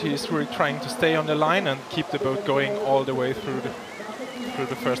too hard. He's really trying to stay on the line and keep the boat going all the way through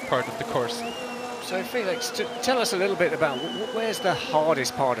the first part of the course. So Felix, tell us a little bit about where's the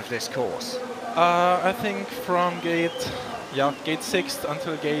hardest part of this course? I think from gate 6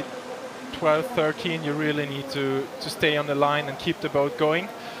 until gate 12, 13, you really need to stay on the line and keep the boat going.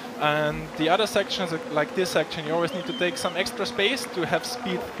 And the other sections, like this section, you always need to take some extra space to have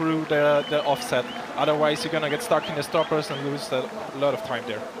speed through the offset. Otherwise, you're going to get stuck in the stoppers and lose a lot of time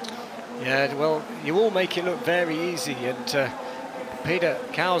there. Yeah, well, you all make it look very easy, and Peter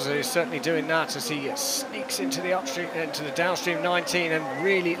Kauser is certainly doing that as he sneaks into the upstream, into the downstream 19, and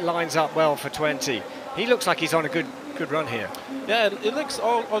really lines up well for 20. He looks like he's on a good run here. Yeah, it looks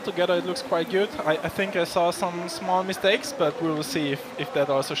all together, it looks quite good. I think I saw some small mistakes, but we will see if that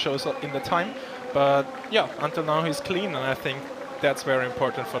also shows up in the time. But yeah, until now he's clean, and I think that's very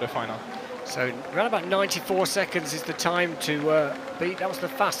important for the final. So around about 94 seconds is the time to beat. That was the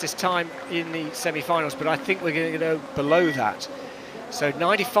fastest time in the semi-finals, but I think we're going to go below that. So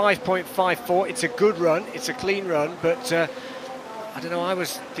 95.54, it's a good run, it's a clean run, but I don't know, I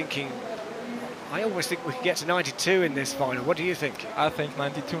always think we could get to 92 in this final. What do you think? I think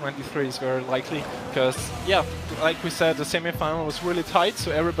 92, 93 is very likely, because, yeah, like we said, the semi-final was really tight,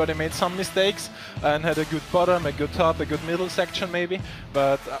 so everybody made some mistakes and had a good bottom, a good top, a good middle section maybe,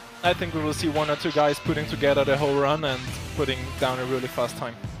 but I think we will see one or two guys putting together the whole run and putting down a really fast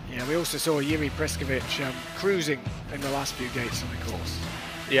time. Yeah, we also saw Yuri Preskovic cruising in the last few gates on the course.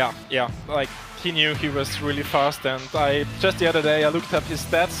 Yeah, like he knew he was really fast, and just the other day I looked up his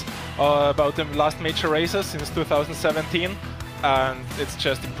stats about the last major races since 2017, and it's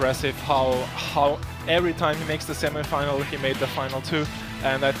just impressive how every time he makes the semi-final he made the final too,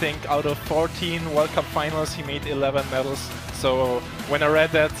 and I think out of 14 World Cup finals he made 11 medals. So when I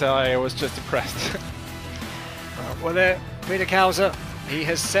read that I was just impressed. Well, there, Peter Kauser, he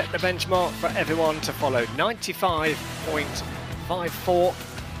has set the benchmark for everyone to follow. 95.54,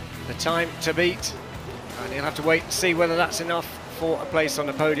 the time to beat, and he'll have to wait and see whether that's enough for a place on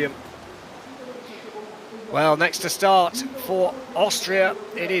the podium. Well, next to start for Austria,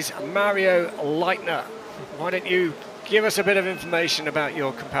 it is Mario Leitner. Why don't you give us a bit of information about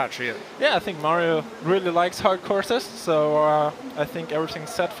your compatriot? Yeah, I think Mario really likes hard courses, so I think everything's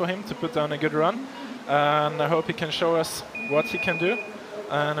set for him to put down a good run, and I hope he can show us what he can do,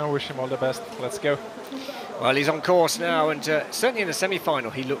 and I wish him all the best. Let's go. Well, he's on course now, and certainly in the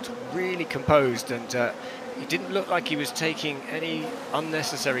semi-final he looked really composed, and he didn't look like he was taking any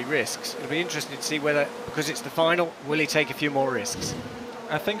unnecessary risks. It'll be interesting to see whether, because it's the final, will he take a few more risks?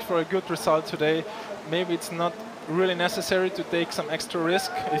 I think for a good result today, maybe it's not really necessary to take some extra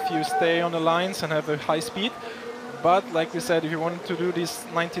risk if you stay on the lines and have a high speed. But like we said, if you want to do this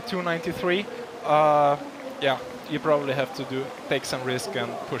 92, 93, yeah, you probably have to take some risk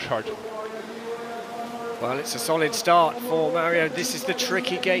and push hard. Well, it's a solid start for Mario. This is the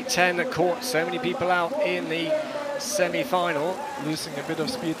tricky gate 10 that caught so many people out in the semi-final. Losing a bit of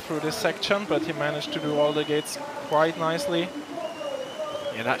speed through this section, but he managed to do all the gates quite nicely.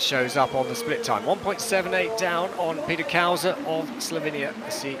 Yeah, that shows up on the split time. 1.78 down on Peter Kauser of Slovenia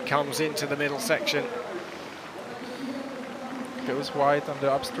as he comes into the middle section. Goes wide on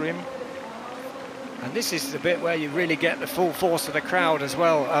the upstream. And this is the bit where you really get the full force of the crowd as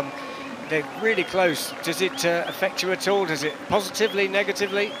well. They're really close. Does it affect you at all? Does it positively,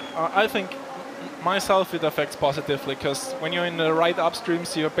 negatively? I think myself it affects positively, because when you're in the right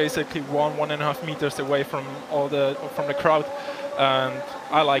upstreams, you're basically 1.5 meters away from the crowd, and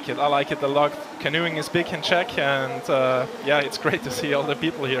I like it. I like it a lot. Canoeing is big in Czech, and yeah, it's great to see all the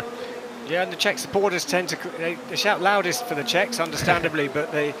people here. Yeah, and the Czech supporters tend to they shout loudest for the Czechs, understandably,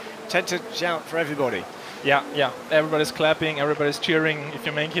 but they tend to shout for everybody. Yeah, everybody's clapping, everybody's cheering. If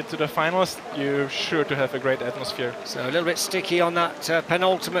you make it to the finals, you're sure to have a great atmosphere. So a little bit sticky on that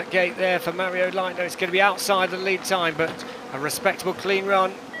penultimate gate there for Mario Leitner. It's going to be outside the lead time, but a respectable clean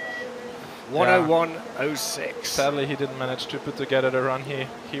run. 1:01.06. Sadly, he didn't manage to put together the run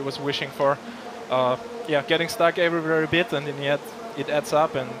he was wishing for. Yeah, getting stuck everywhere a bit, and in the end, it adds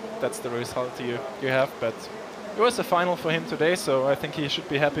up, and that's the result you have. But it was a final for him today, so I think he should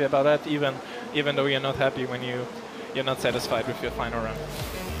be happy about that, even though you're not happy when you're not satisfied with your final run.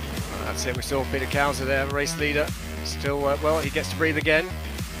 That's it. We saw Peter Kauser there, race leader. Still, well, he gets to breathe again.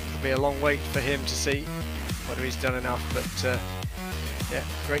 It'll be a long wait for him to see whether he's done enough, but Yeah,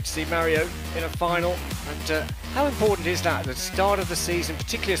 great to see Mario in a final. And how important is that at the start of the season,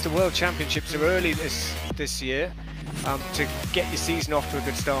 particularly as the World Championships are early this year, to get your season off to a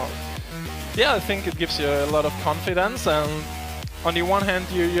good start? Yeah, I think it gives you a lot of confidence, and on the one hand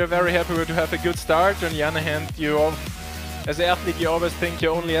you're very happy to have a good start, on the other hand as an athlete you always think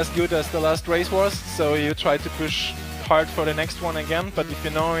you're only as good as the last race was, so you try to push hard for the next one again. But if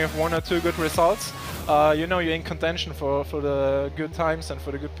you know you have 1 or 2 good results, you know you're in contention for the good times and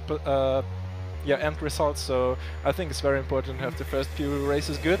for the good end results. So I think it's very important to have the first few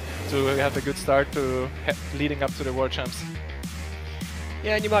races good, to have a good start to leading up to the World Champs.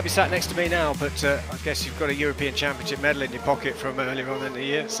 Yeah, and you might be sat next to me now, but I guess you've got a European Championship medal in your pocket from earlier on in the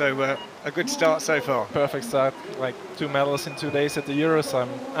year, so a good start so far. Perfect start, like 2 medals in 2 days at the Euros.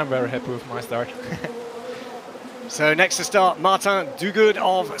 I'm very happy with my start. So next to start, Martin Duguid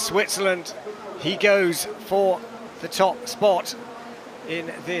of Switzerland. He goes for the top spot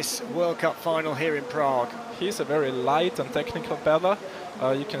in this World Cup final here in Prague. He's a very light and technical paddler.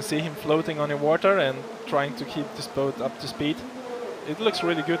 You can see him floating on the water and trying to keep this boat up to speed. It looks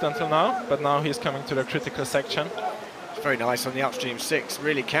really good until now, but now he's coming to the critical section. It's very nice on the upstream 6,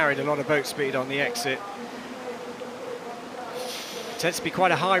 really carried a lot of boat speed on the exit. Tends to be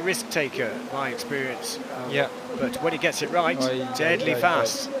quite a high risk taker, my experience. Yeah. But when he gets it right, deadly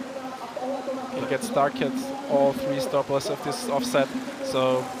fast. He gets stuck at all 3 stoppers of this offset,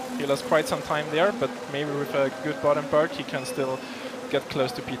 so he lost quite some time there, but maybe with a good bottom part he can still get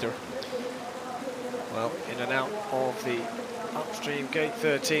close to Peter. Well, in and out of the upstream gate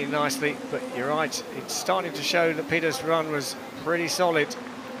 13 nicely, but you're right, it's starting to show that Peter's run was pretty solid.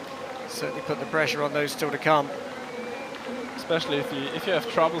 Certainly put the pressure on those still to come. Especially if you have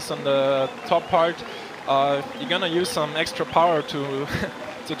troubles on the top part, you're gonna use some extra power to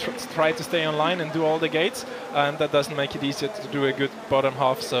try to stay online and do all the gates, and that doesn't make it easier to do a good bottom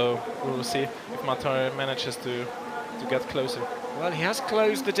half, so we will see if Martin manages to get closer. Well, he has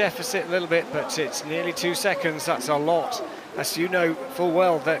closed the deficit a little bit, but it's nearly 2 seconds. That's a lot. As you know full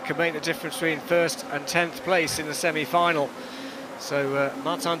well, that could make the difference between 1st and 10th place in the semi-final. So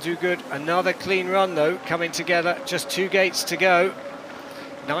Martin Duguid, another clean run though, coming together. Just 2 gates to go.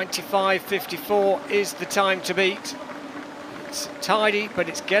 95.54 is the time to beat. It's tidy, but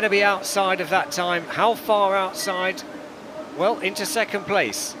it's going to be outside of that time. How far outside? Well, into 2nd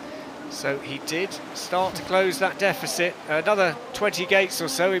place. So he did start to close that deficit. Another 20 gates or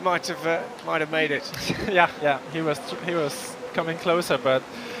so, he might have made it. yeah, he was coming closer, but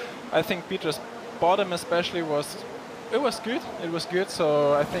I think Peter's bottom especially was good. It was good.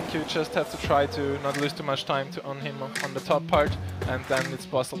 So I think you just have to try to not lose too much time on him on the top part, and then it's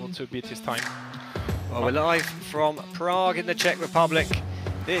possible to beat his time. Well, we're live from Prague in the Czech Republic.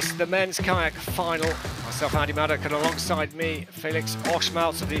 This, the men's kayak final. Myself, Andy Maddock, and alongside me, Felix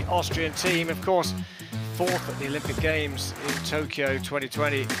Oschmalz of the Austrian team. Of course, 4th at the Olympic Games in Tokyo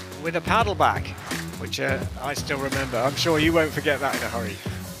 2020 with a paddle back, which I still remember. I'm sure you won't forget that in a hurry.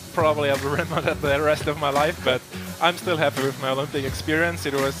 Probably I'll remember that the rest of my life, but I'm still happy with my Olympic experience.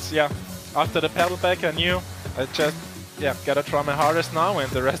 It was, after the paddle back I knew I just, gotta try my hardest now,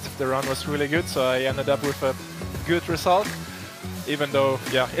 and the rest of the run was really good, so I ended up with a good result. Even though,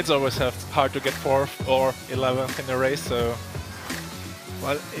 it's always hard to get 4th or 11th in the race, so...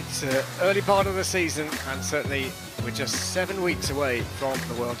 Well, it's early part of the season, and certainly we're just 7 weeks away from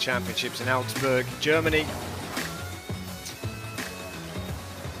the World Championships in Augsburg, Germany.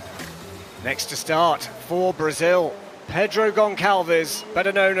 Next to start for Brazil, Pedro Goncalves,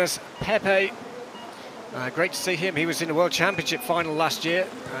 better known as Pepe. Great to see him. He was in the World Championship final last year,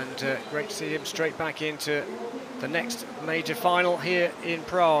 and great to see him straight back into the next major final here in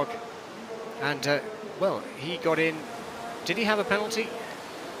Prague. And well, he got in. Did he have a penalty?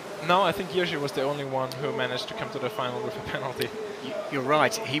 No, I think Jiří was the only one who managed to come to the final with a penalty. You're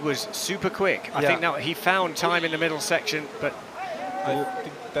right, he was super quick. I think now he found time in the middle section, but I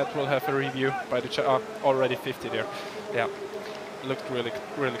think that will have a review by the already 50 there. Yeah, looked really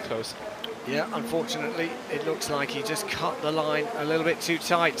close. Yeah, unfortunately, it looks like he just cut the line a little bit too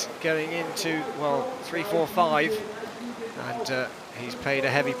tight going into, well, 3, 4, 5, and he's paid a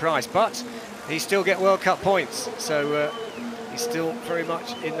heavy price, but he still get World Cup points, so he's still very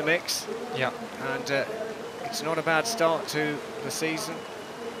much in the mix. Yeah, and it's not a bad start to the season.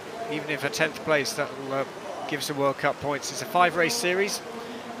 Even if a 10th place, that will give some World Cup points. It's a 5-race series,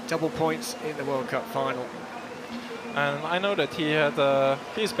 double points in the World Cup final. And I know that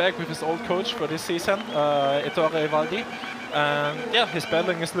he's back with his old coach for this season, Ettore Valdi. And his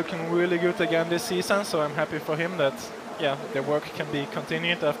paddling is looking really good again this season, so I'm happy for him that the work can be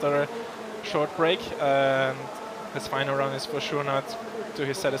continued after a short break. And his final run is for sure not to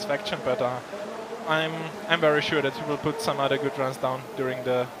his satisfaction, but I'm very sure that he will put some other good runs down during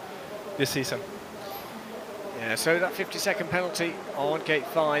this season. Yeah, so that 50-second penalty on gate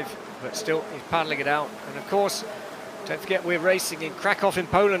 5, but still he's paddling it out. And of course, don't forget we're racing in Krakow in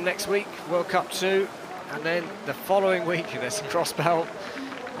Poland next week, World Cup 2, and then the following week there's a cross belt,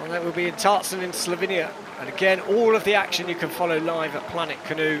 and that will be in Tartan in Slovenia. And again, all of the action you can follow live at Planet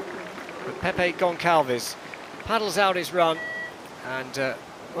Canoe. But Pepe Goncalves paddles out his run and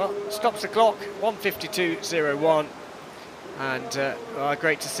well, stops the clock, 1:52.01, and well,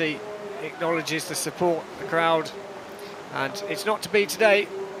 great to see. Acknowledges the support, the crowd, and it's not to be today,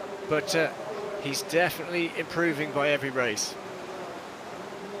 but he's definitely improving by every race.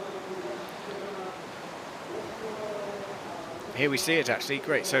 Here we see it actually,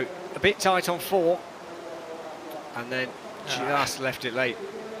 great. So a bit tight on 4, and then just left it late.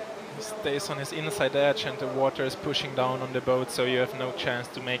 He stays on his inside edge and the water is pushing down on the boat, so you have no chance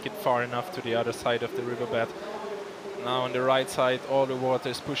to make it far enough to the other side of the riverbed. Now on the right side, all the water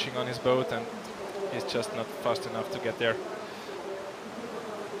is pushing on his boat and he's just not fast enough to get there.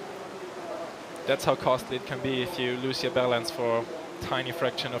 That's how costly it can be if you lose your balance for a tiny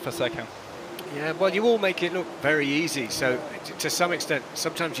fraction of a second. Yeah, well, you all make it look very easy, so to some extent,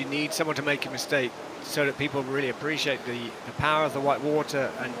 sometimes you need someone to make a mistake so that people really appreciate the power of the white water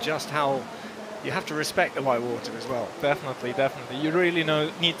and just how you have to respect the white water as well. Definitely, definitely. You really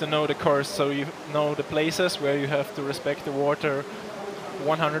need to know the course, so you know the places where you have to respect the water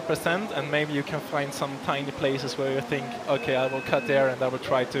 100%, and maybe you can find some tiny places where you think, okay, I will cut there and I will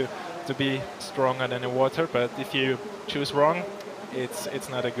try to be stronger than the water. But if you choose wrong, it's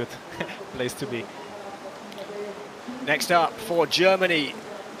not a good place to be. Next up for Germany,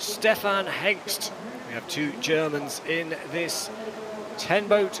 Stefan Hengst. We have 2 Germans in this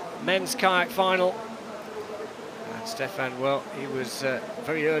 10-boat men's kayak final. And Stefan, well, he was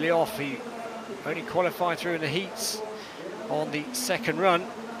very early off. He only qualified through in the heats on the second run,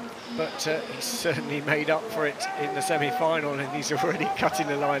 but he certainly made up for it in the semi-final, and he's already cutting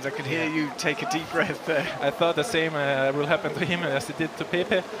the lines. I could hear you take a deep breath there. I thought the same will happen to him as it did to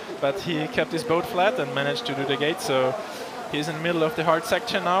Pepe, but he kept his boat flat and managed to do the gate, so he's in the middle of the hard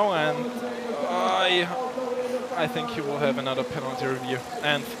section now, and I think he will have another penalty review,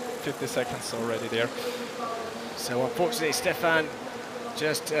 and 50 seconds already there. So unfortunately Stefan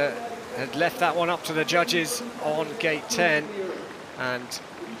just had left that one up to the judges on gate 10, and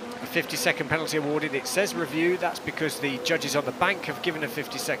a 50-second penalty awarded. It says review, that's because the judges on the bank have given a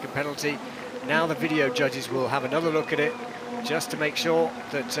 50-second penalty. Now the video judges will have another look at it just to make sure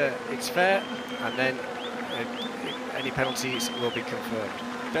that it's fair, and then any penalties will be confirmed.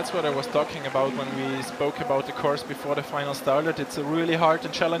 That's what I was talking about when we spoke about the course before the final started. It's a really hard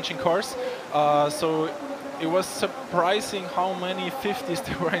and challenging course. So it was surprising how many 50s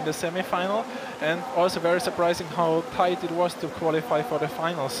there were in the semi-final, and also very surprising how tight it was to qualify for the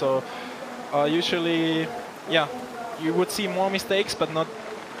final. So usually, yeah, you would see more mistakes, but not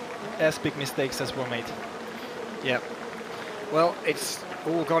as big mistakes as were made. Yeah. Well, it's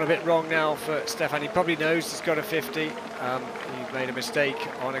all gone a bit wrong now for Stefan. He probably knows he's got a 50. He made a mistake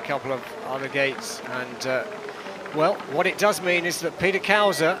on a couple of other gates, and well, what it does mean is that Peter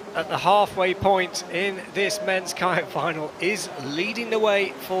Kauser at the halfway point in this men's kayak final is leading the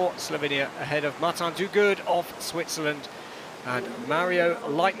way for Slovenia ahead of Martin Duguid of Switzerland and Mario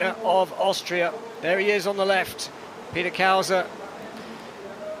Leitner of Austria. There he is on the left, Peter Kauser.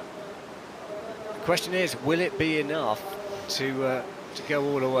 The question is, will it be enough to go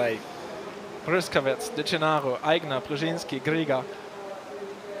all the way? Pryskavec, De Gennaro, Aigner, Brzezinski, Griga.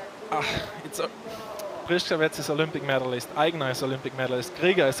 Pryskavec is Olympic medalist, Aigner is Olympic medalist,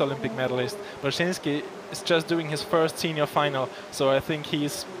 Griga is Olympic medalist. Brzezinski is just doing his first senior final, so I think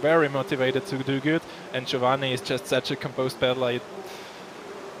he's very motivated to do good, and Giovanni is just such a composed paddler.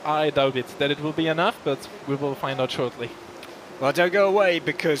 I doubt it that it will be enough, but we will find out shortly. Well, don't go away,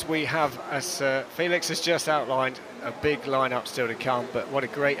 because we have, as Felix has just outlined, a big lineup still to come, but what a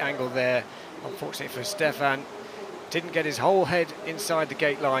great angle there. Unfortunately for Stefan, didn't get his whole head inside the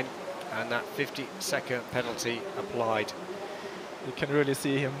gate line, and that 50-second penalty applied. You can really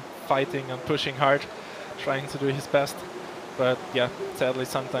see him fighting and pushing hard, trying to do his best, but yeah, sadly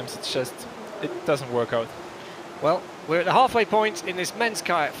sometimes it's just, it doesn't work out. Well, we're at the halfway point in this men's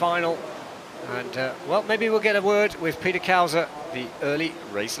kayak final, and well, maybe we'll get a word with Peter Kauser, the early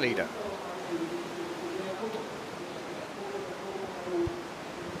race leader.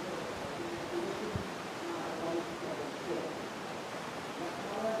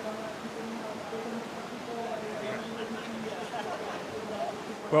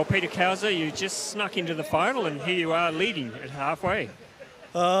 Well, Peter Kauser, you just snuck into the final, and here you are leading at halfway.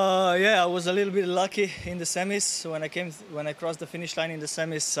 Yeah, I was a little bit lucky in the semis. When I crossed the finish line in the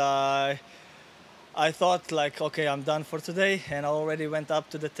semis, I thought like, okay, I'm done for today, and I already went up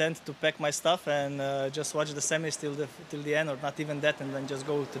to the tent to pack my stuff and just watch the semis till the end, or not even that, and then just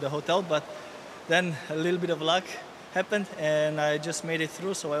go to the hotel. But then a little bit of luck happened, and I just made it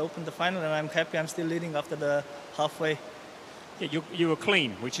through. So I opened the final, and I'm happy. I'm still leading after the halfway. Yeah, you were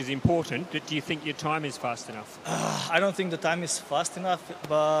clean, which is important. Do you think your time is fast enough? I don't think the time is fast enough,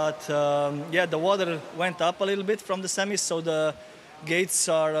 but yeah, the water went up a little bit from the semis, so the gates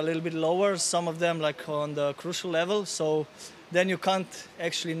are a little bit lower, some of them like on the crucial level, so then you can't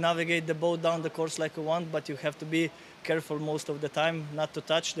actually navigate the boat down the course like you want, but you have to be careful most of the time not to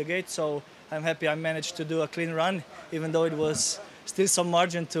touch the gate. So I'm happy I managed to do a clean run, even though it was still some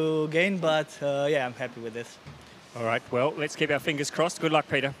margin to gain, but yeah, I'm happy with it. All right, well, let's keep our fingers crossed. Good luck,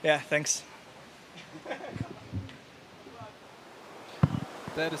 Peter. Yeah, thanks.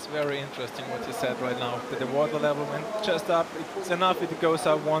 That is very interesting what you said right now. That the water level went just up. It's enough if it goes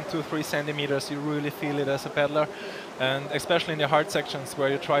up 1, 2, 3 centimeters. You really feel it as a paddler. And especially in the hard sections where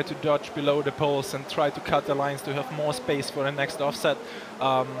you try to dodge below the poles and try to cut the lines to have more space for the next offset.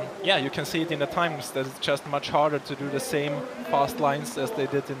 Yeah, you can see it in the times that it's just much harder to do the same fast lines as they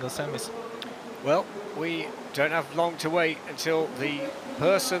did in the semis. Well, we don't have long to wait until the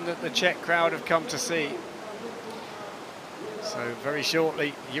person that the Czech crowd have come to see. So very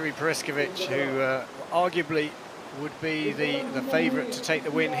shortly, Jiri Priskovic, who arguably would be the favourite to take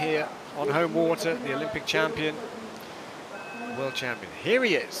the win here on home water, the Olympic champion, world champion. Here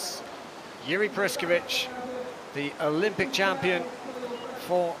he is, Jiri Priskovic, the Olympic champion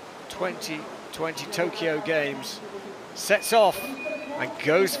for 2020 Tokyo Games, sets off and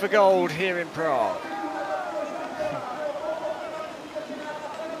goes for gold here in Prague.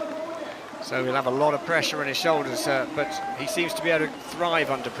 So he'll have a lot of pressure on his shoulders, but he seems to be able to thrive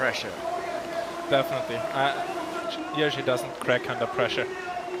under pressure. Definitely. Jerzy doesn't crack under pressure.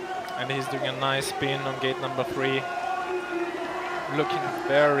 And he's doing a nice spin on gate number 3. Looking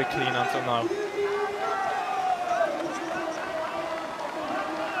very clean until now.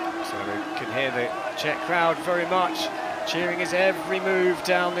 So we can hear the Czech crowd very much cheering his every move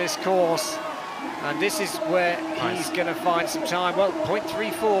down this course. And this is where he's going to find some time. Well,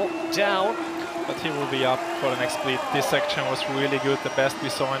 0.34 down. But he will be up for the next split. This section was really good, the best we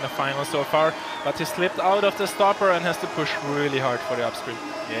saw in the final so far. But he slipped out of the stopper and has to push really hard for the upstream.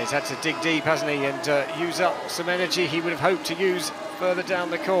 Yeah, he's had to dig deep, hasn't he? And use up some energy he would have hoped to use further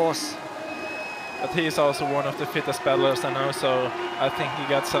down the course. But he is also one of the fittest paddlers I know, so I think he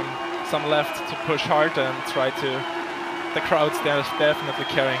got some left to push hard and try to... The crowd's there definitely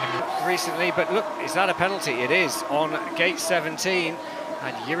carrying him. Recently, but look, is that a penalty? It is on gate 17,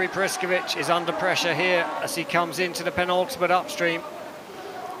 and Jiri Priskovic is under pressure here as he comes into the penultimate upstream.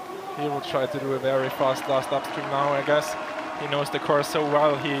 He will try to do a very fast last upstream now, I guess. He knows the course so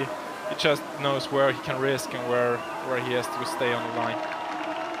well, he just knows where he can risk and where he has to stay on the line.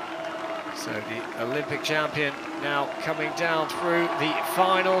 So the Olympic champion now coming down through the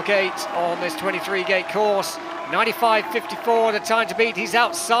final gate on this 23-gate course. 95.54 the time to beat. He's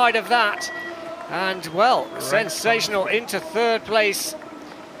outside of that, and well, sensational into third place.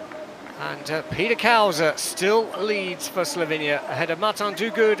 And Peter Kauser still leads for Slovenia ahead of Matan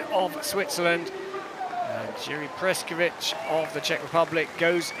Dugud of Switzerland, and Jiri Priskovic of the Czech Republic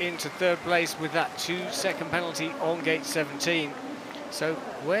goes into third place with that 2-second penalty on gate 17. So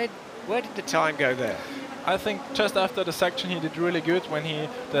where did the time go there? I think just after the section he did really good when you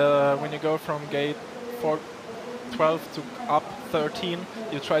go from gate 12 to up 13,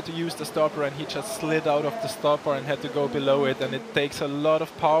 you try to use the stopper and he just slid out of the stopper and had to go below it, and it takes a lot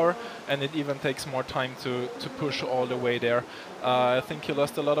of power and it even takes more time to push all the way there. I think he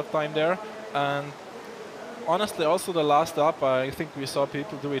lost a lot of time there, and honestly also the last up I think we saw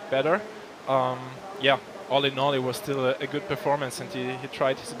people do it better. Yeah, all in all it was still a good performance and he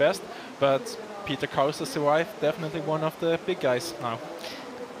tried his best, but Peter Kauser survived, definitely one of the big guys now.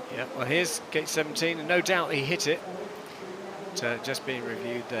 Yeah, well, here's gate 17, and no doubt he hit it. Just being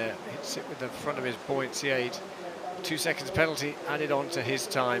reviewed there, hits it with the front of his buoyancy aid. 2 seconds penalty added on to his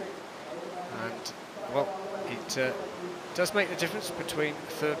time. And, well, it does make the difference between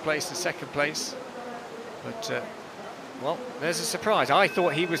third place and second place. But, well, there's a surprise. I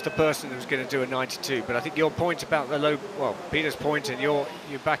thought he was the person who was going to do a 92, but I think your point about the low, well, Peter's point, and you're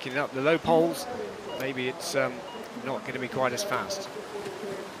backing it up, the low poles, maybe it's not going to be quite as fast.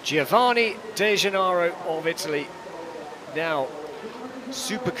 Giovanni De Gennaro of Italy, now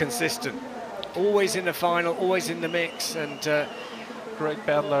super consistent, always in the final, always in the mix, and great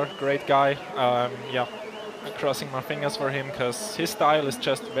paddler, great guy. Yeah, crossing my fingers for him, because his style is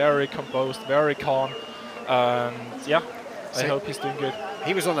just very composed, very calm, and yeah, I hope he's doing good.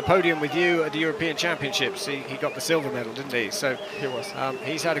 He was on the podium with you at the European Championships. He got the silver medal, didn't he? So he was.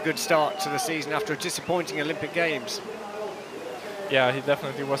 He's had a good start to the season after a disappointing Olympic Games. Yeah, he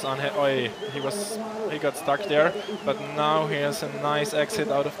definitely was on. He got stuck there, but now he has a nice exit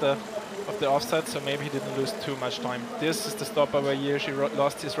out of the offset, so maybe he didn't lose too much time. This is the stopover year she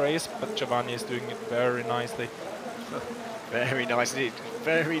lost his race, but Giovanni is doing it very nicely. Very nicely.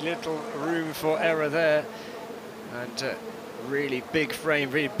 Very little room for error there, and really big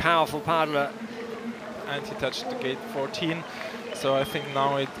frame, really powerful paddler. And he touched the gate 14, so I think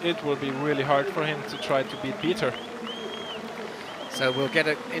now it will be really hard for him to try to beat Peter. So we'll get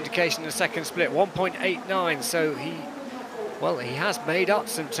an indication in the second split, 1.89, so he has made up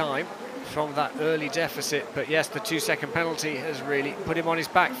some time from that early deficit, but yes, the 2-second penalty has really put him on his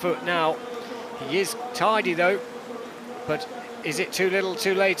back foot now. He is tidy though, but is it too little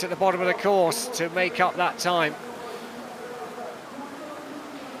too late at the bottom of the course to make up that time?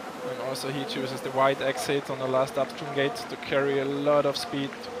 And also he chooses the wide exit on the last upstream gate to carry a lot of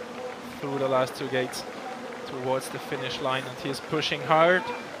speed through the last two gates towards the finish line, and he's pushing hard.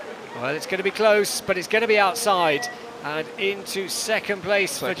 Well, it's going to be close, but it's going to be outside, and into second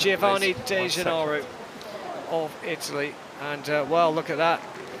place for Giovanni De Gennaro of Italy. And well, look at that,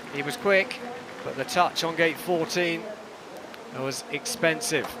 he was quick, but the touch on gate 14 was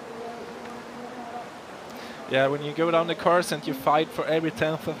expensive. Yeah, when you go down the course and you fight for every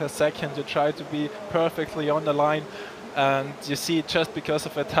 10th of a second, you try to be perfectly on the line, and you see just because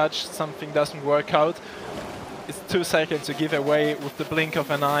of a touch something doesn't work out. It's 2 seconds to give away with the blink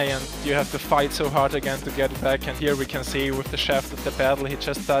of an eye, and you have to fight so hard again to get it back. And here we can see with the shaft of the paddle, he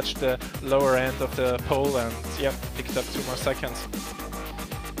just touched the lower end of the pole and yeah, picked up 2 more seconds.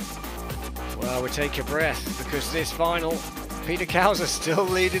 Well, we take a breath, because this final, Peter Kauser still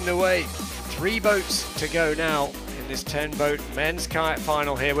leading the way. 3 boats to go now in this 10-boat men's kayak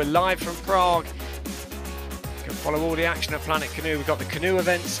final here. We're live from Prague. You can follow all the action at Planet Canoe. We've got the canoe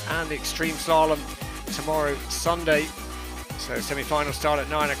events and the extreme slalom tomorrow, Sunday. So semi-final start at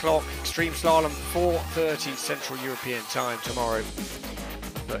 9 o'clock. Extreme slalom 4:30 Central European time tomorrow.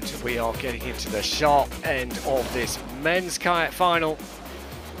 But we are getting into the sharp end of this men's kayak final.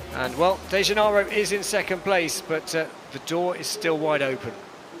 And well, De Gennaro is in second place, but the door is still wide open.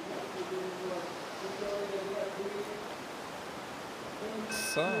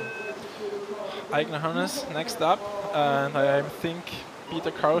 So, Aigner Hannes next up, and I think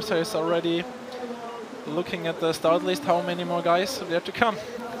Peter Kauser is already looking at the start list. How many more guys are there to come?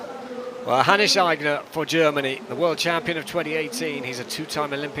 Well, Hannes Aigner for Germany, the world champion of 2018. He's a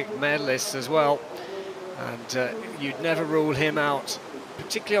 2-time Olympic medalist as well, and you'd never rule him out,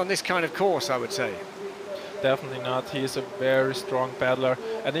 particularly on this kind of course, I would say. Definitely not. He is a very strong paddler,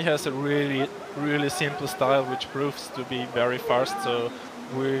 and he has a really, really simple style, which proves to be very fast. So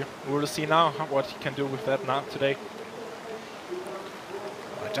we will see now what he can do with that now today.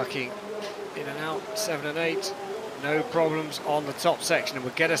 Ducking in and out, 7 and 8, no problems on the top section, and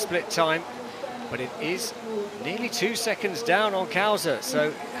we'll get a split time, but it is nearly 2 seconds down on Kauser.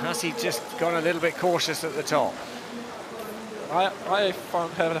 So has he just gone a little bit cautious at the top? I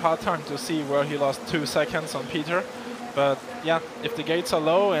had a hard time to see where he lost 2 seconds on Peter, but yeah, if the gates are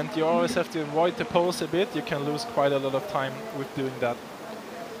low and you always have to avoid the poles a bit, you can lose quite a lot of time with doing that.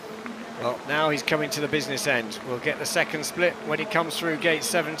 Well, now he's coming to the business end. We'll get the second split when he comes through gate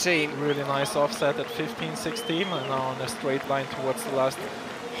 17. Really nice offset at 15-16, and now on a straight line towards the last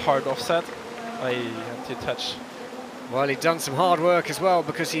hard offset. Anti-touch. Well, he'd done some hard work as well,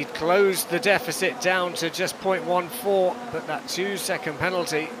 because he'd closed the deficit down to just 0.14, but that 2-second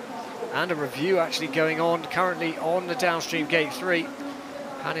penalty and a review actually going on currently on the downstream gate 3.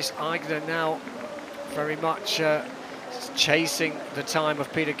 Hannes Aigner now very much chasing the time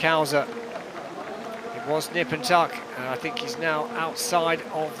of Peter Kauser. It was nip and tuck, and I think he's now outside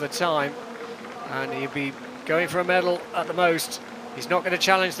of the time, and he'll be going for a medal at the most. He's not going to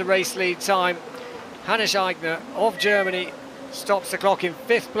challenge the race lead time. Hannes Aigner of Germany stops the clock in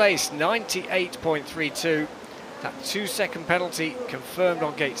 5th place, 98.32. That 2-second penalty confirmed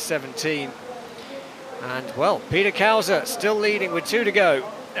on gate 17. And well, Peter Kauser still leading with 2 to go,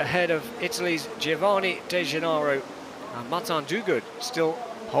 ahead of Italy's Giovanni De Gennaro. And Martin Duguid still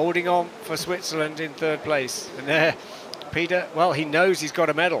holding on for Switzerland in 3rd place. And there, Peter, well, he knows he's got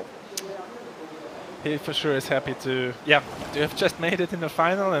a medal. He for sure is happy to have just made it in the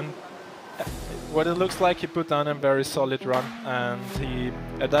final, and what it looks like, he put down a very solid run, and he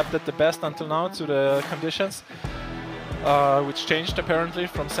adapted the best until now to the conditions. which changed apparently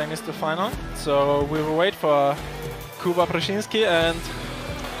from semis to final. So we will wait for Kuba Brzezinski and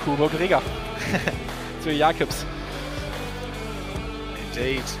Kubo Griga, two Jakobs.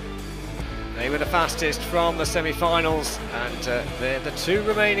 Indeed. They were the fastest from the semi-finals, and they're the two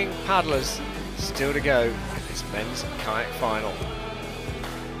remaining paddlers still to go in this men's kayak final.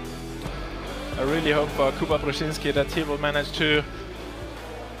 I really hope for Kuba Brzezinski that he will manage to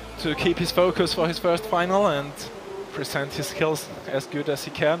keep his focus for his first final and present his skills as good as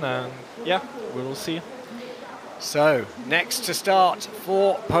he can, and yeah, we will see. So, next to start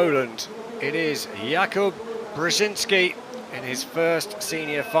for Poland, it is Jakub Brzezinski in his first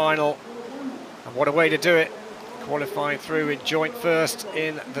senior final. And what a way to do it, qualifying through in joint first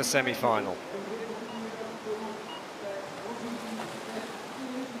in the semi-final.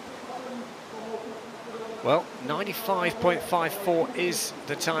 Well, 95.54 is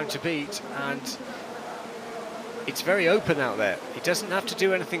the time to beat, and it's very open out there. He doesn't have to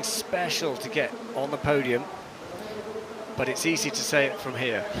do anything special to get on the podium, but it's easy to say it from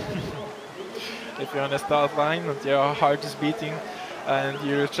here. If you're on the start line and your heart is beating and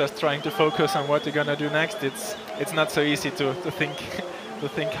you're just trying to focus on what you're gonna do next, it's not so easy to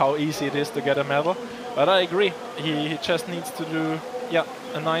think how easy it is to get a medal. But I agree, he just needs to do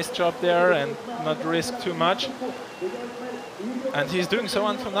a nice job there and not risk too much. And he's doing so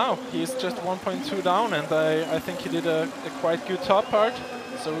until now. He's just 1.2 down, and I think he did a quite good top part.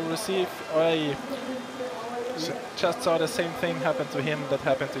 So we will see if I just saw the same thing happen to him that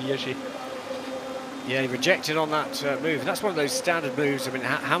happened to Yeshi. Yeah, he rejected on that move. That's one of those standard moves. I mean,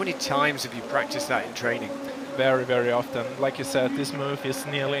 how many times have you practiced that in training? Very, very often. Like you said, this move is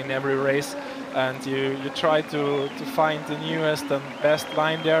nearly in every race, and you try to find the newest and best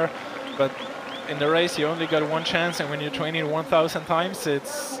line there, but in the race you only got one chance, and when you're training 1,000 times,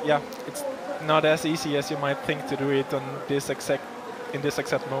 it's not as easy as you might think to do it on this exact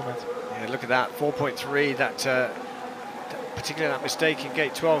moment. Yeah, look at that, 4.3. That particularly that mistake in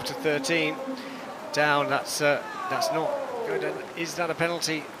gate 12 to 13 down. That's not good. And is that a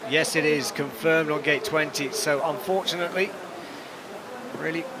penalty? Yes, it is, confirmed on gate 20. So unfortunately,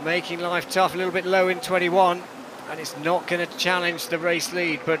 really making life tough, a little bit low in 21, and it's not going to challenge the race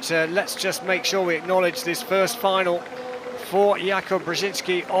lead. But let's just make sure we acknowledge this first final for Jakub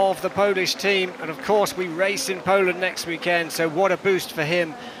Brzezinski of the Polish team. And of course, we race in Poland next weekend, so what a boost for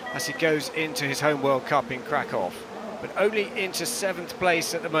him as he goes into his home World Cup in Krakow. But only into 7th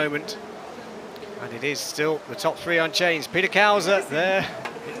place at the moment, and it is still the top three unchanged. Peter Kauser there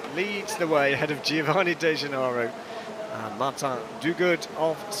leads the way ahead of Giovanni De Gennaro and Martin Duguid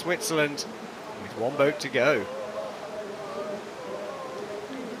of Switzerland with one boat to go.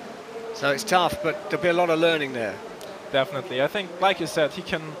 So it's tough, but there'll be a lot of learning there. Definitely. I think, like you said,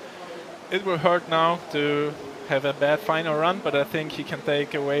 it will hurt now to have a bad final run, but I think he can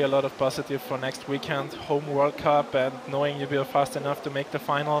take away a lot of positive for next weekend, home World Cup, and knowing you'll be fast enough to make the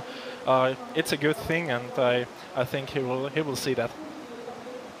final. It's a good thing, and I think he will see that.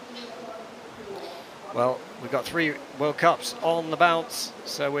 Well, we've got 3 World Cups on the bounce,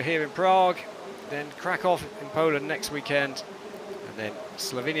 so we're here in Prague, then Krakow in Poland next weekend, and then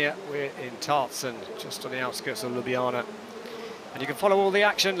Slovenia, we're in Tartzen, just on the outskirts of Ljubljana. And you can follow all the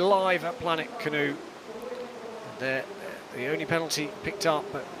action live at Planet Canoe. There, the only penalty picked up,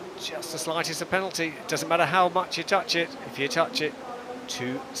 but just the slightest of penalty. It doesn't matter how much you touch it. If you touch it,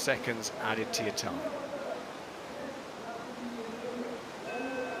 2 seconds added to your time.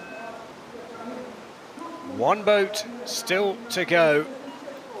 One boat still to go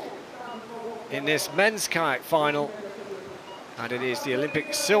in this men's kayak final, and it is the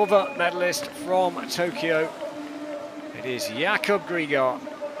Olympic silver medalist from Tokyo. It is Jakub Griga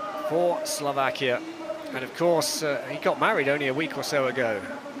for Slovakia. And of course, he got married only a week or so ago.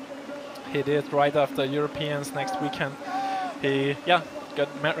 He did, right after Europeans next weekend. He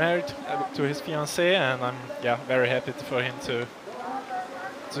got married to his fiancée, and I'm very happy for him to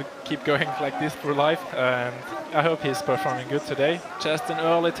keep going like this through life. And I hope he's performing good today. Just an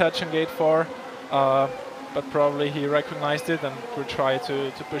early touch in gate 4, but probably he recognized it and will try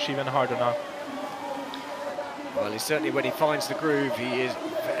to push even harder now. Well, he certainly, when he finds the groove, he is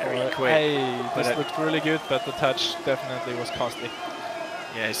very quick. Hey, this looked really good, but the touch definitely was costly.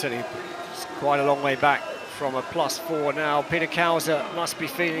 Yeah, he's certainly quite a long way back from a +4 now. Peter Kauser must be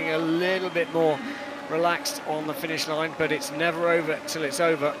feeling a little bit more relaxed on the finish line, but it's never over till it's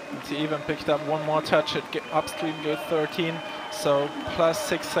over. And he even picked up one more touch at upstream gate 13, so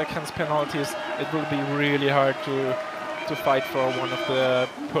 +6 seconds penalties. It will be really hard to fight for one of the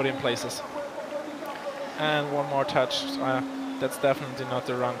podium places. And one more touch. That's definitely not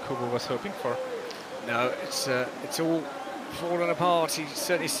the run Kubo was hoping for. No, it's all fallen apart. He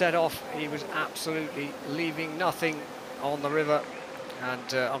certainly set off. He was absolutely leaving nothing on the river.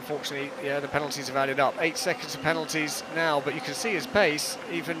 And unfortunately, yeah, the penalties have added up. 8 seconds of penalties now, but you can see his pace.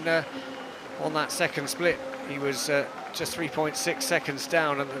 Even on that second split, he was just 3.6 seconds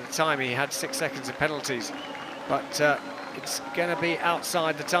down, and at the time he had 6 seconds of penalties. But it's going to be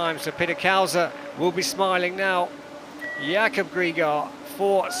outside the time, so Peter Kauza will be smiling now. Jakub Grigar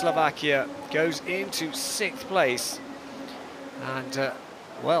for Slovakia goes into 6th place. And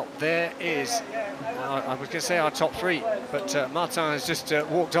well, there is, I was going to say our top 3, but Martin has just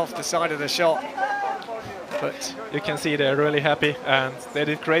walked off the side of the shot. But you can see they're really happy, and they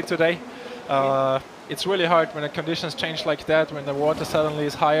did great today. It's really hard when the conditions change like that, when the water suddenly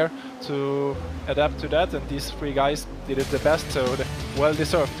is higher, to adapt to that, and these 3 guys did it the best, so well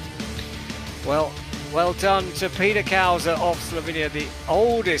deserved. Well done to Peter Kauza of Slovenia, the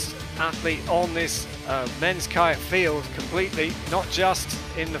oldest athlete on this men's kayak field completely, not just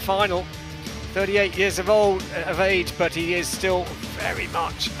in the final. 38 years of age, but he is still very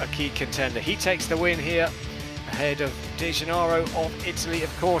much a key contender. He takes the win here ahead of De Gennaro of Italy.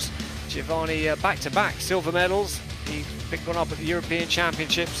 Of course, Giovanni back-to-back silver medals. He picked one up at the European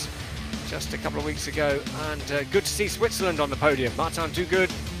Championships just a couple of weeks ago, and good to see Switzerland on the podium. Martin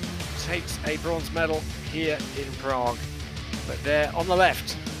Duguid takes a bronze medal here in Prague. But there on the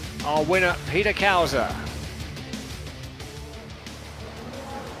left, our winner, Peter Kauza.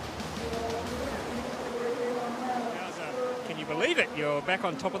 Can you believe it? You're back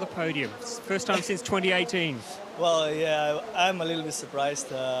on top of the podium. First time since 2018. Well, yeah, I'm a little bit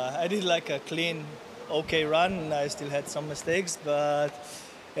surprised. I did like a clean, okay run. I still had some mistakes, but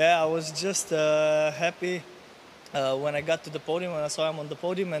yeah, I was just happy when I got to the podium, when I saw him on the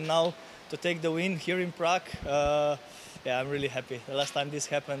podium, and now to take the win here in Prague. Yeah, I'm really happy. The last time this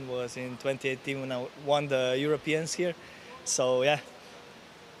happened was in 2018 when I won the Europeans here. So yeah,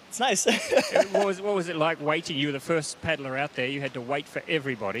 it's nice. What was it like waiting? You were the first paddler out there. You had to wait for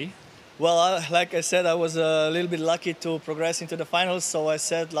everybody. Well, like I said, I was a little bit lucky to progress into the finals. So I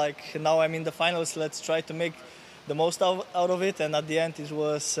said, like, now I'm in the finals, let's try to make the most out of it. And at the end, it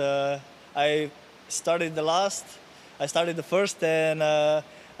was, I started the first, and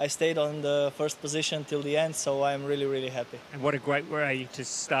I stayed on the first position till the end, so I'm really, really happy. And what a great way to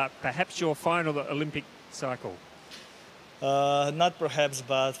start perhaps your final Olympic cycle. Not perhaps,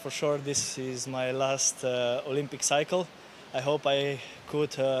 but for sure this is my last Olympic cycle. I hope I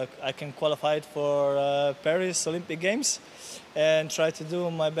can qualify for Paris Olympic Games and try to do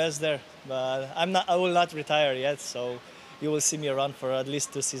my best there. But I will not retire yet, so you will see me around for at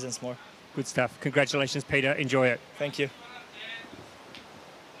least 2 seasons more. Good stuff. Congratulations, Peter. Enjoy it. Thank you.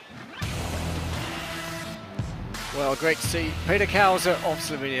 Well, great to see Peter Kauza of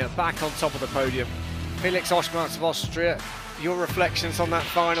Slovenia back on top of the podium. Felix Oschmatz of Austria, your reflections on that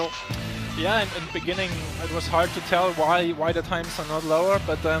final? Yeah, in the beginning it was hard to tell why the times are not lower,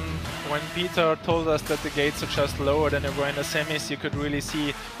 but then when Peter told us that the gates are just lower than they were in the semis, you could really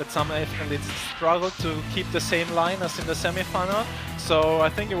see that some athletes struggled to keep the same line as in the semi-final. So I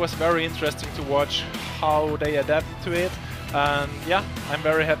think it was very interesting to watch how they adapt to it. And yeah, I'm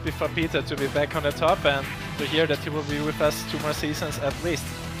very happy for Peter to be back on the top and to hear that he will be with us 2 more seasons at least.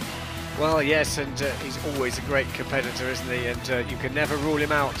 Well, yes, and he's always a great competitor, isn't he? And you can never rule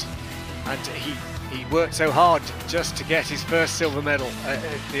him out. And he worked so hard just to get his first silver medal at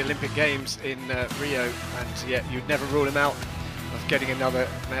the Olympic Games in Rio, and yet you'd never rule him out of getting another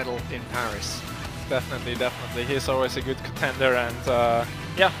medal in Paris. Definitely, definitely. He's always a good contender, and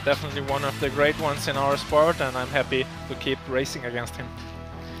yeah, definitely one of the great ones in our sport, and I'm happy to keep racing against him.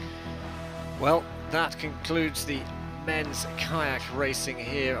 Well, that concludes the men's kayak racing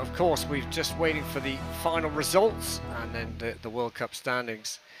here. Of course, we're just waiting for the final results and then the World Cup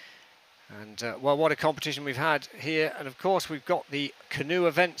standings. And well, what a competition we've had here. And of course, we've got the canoe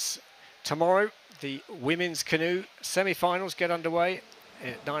events tomorrow. The women's canoe semi-finals get underway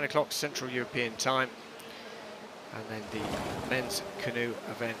at 9 o'clock Central European time. And then the men's canoe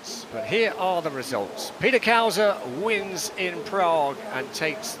events. But here are the results. Peter Kauza wins in Prague and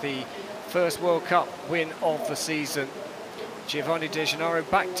takes the first World Cup win of the season. Giovanni De Gennaro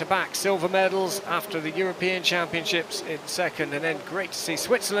back-to-back silver medals after the European Championships in second, and then great to see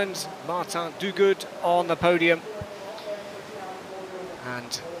Switzerland's Martin Duguid on the podium.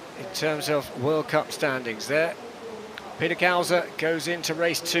 And in terms of World Cup standings there, Peter Kauza goes into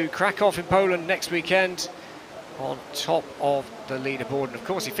race 2, Krakow in Poland next weekend, on top of the leaderboard. And of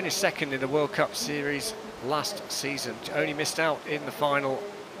course he finished second in the World Cup series last season, only missed out in the final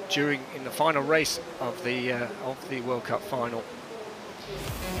race of the World Cup final.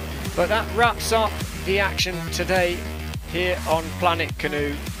 But that wraps up the action today here on Planet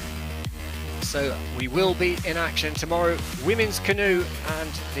Canoe. So we will be in action tomorrow. Women's canoe and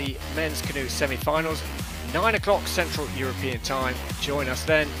the men's canoe semi-finals, 9 o'clock Central European time. Join us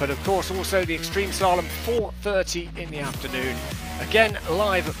then. But of course also the extreme slalom, 4:30 in the afternoon. Again,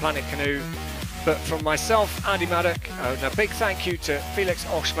 live at Planet Canoe. But from myself, Andy Maddock, and a big thank you to Felix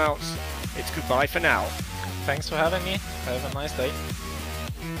Oschmaltz. It's goodbye for now. Thanks for having me. Have a nice day.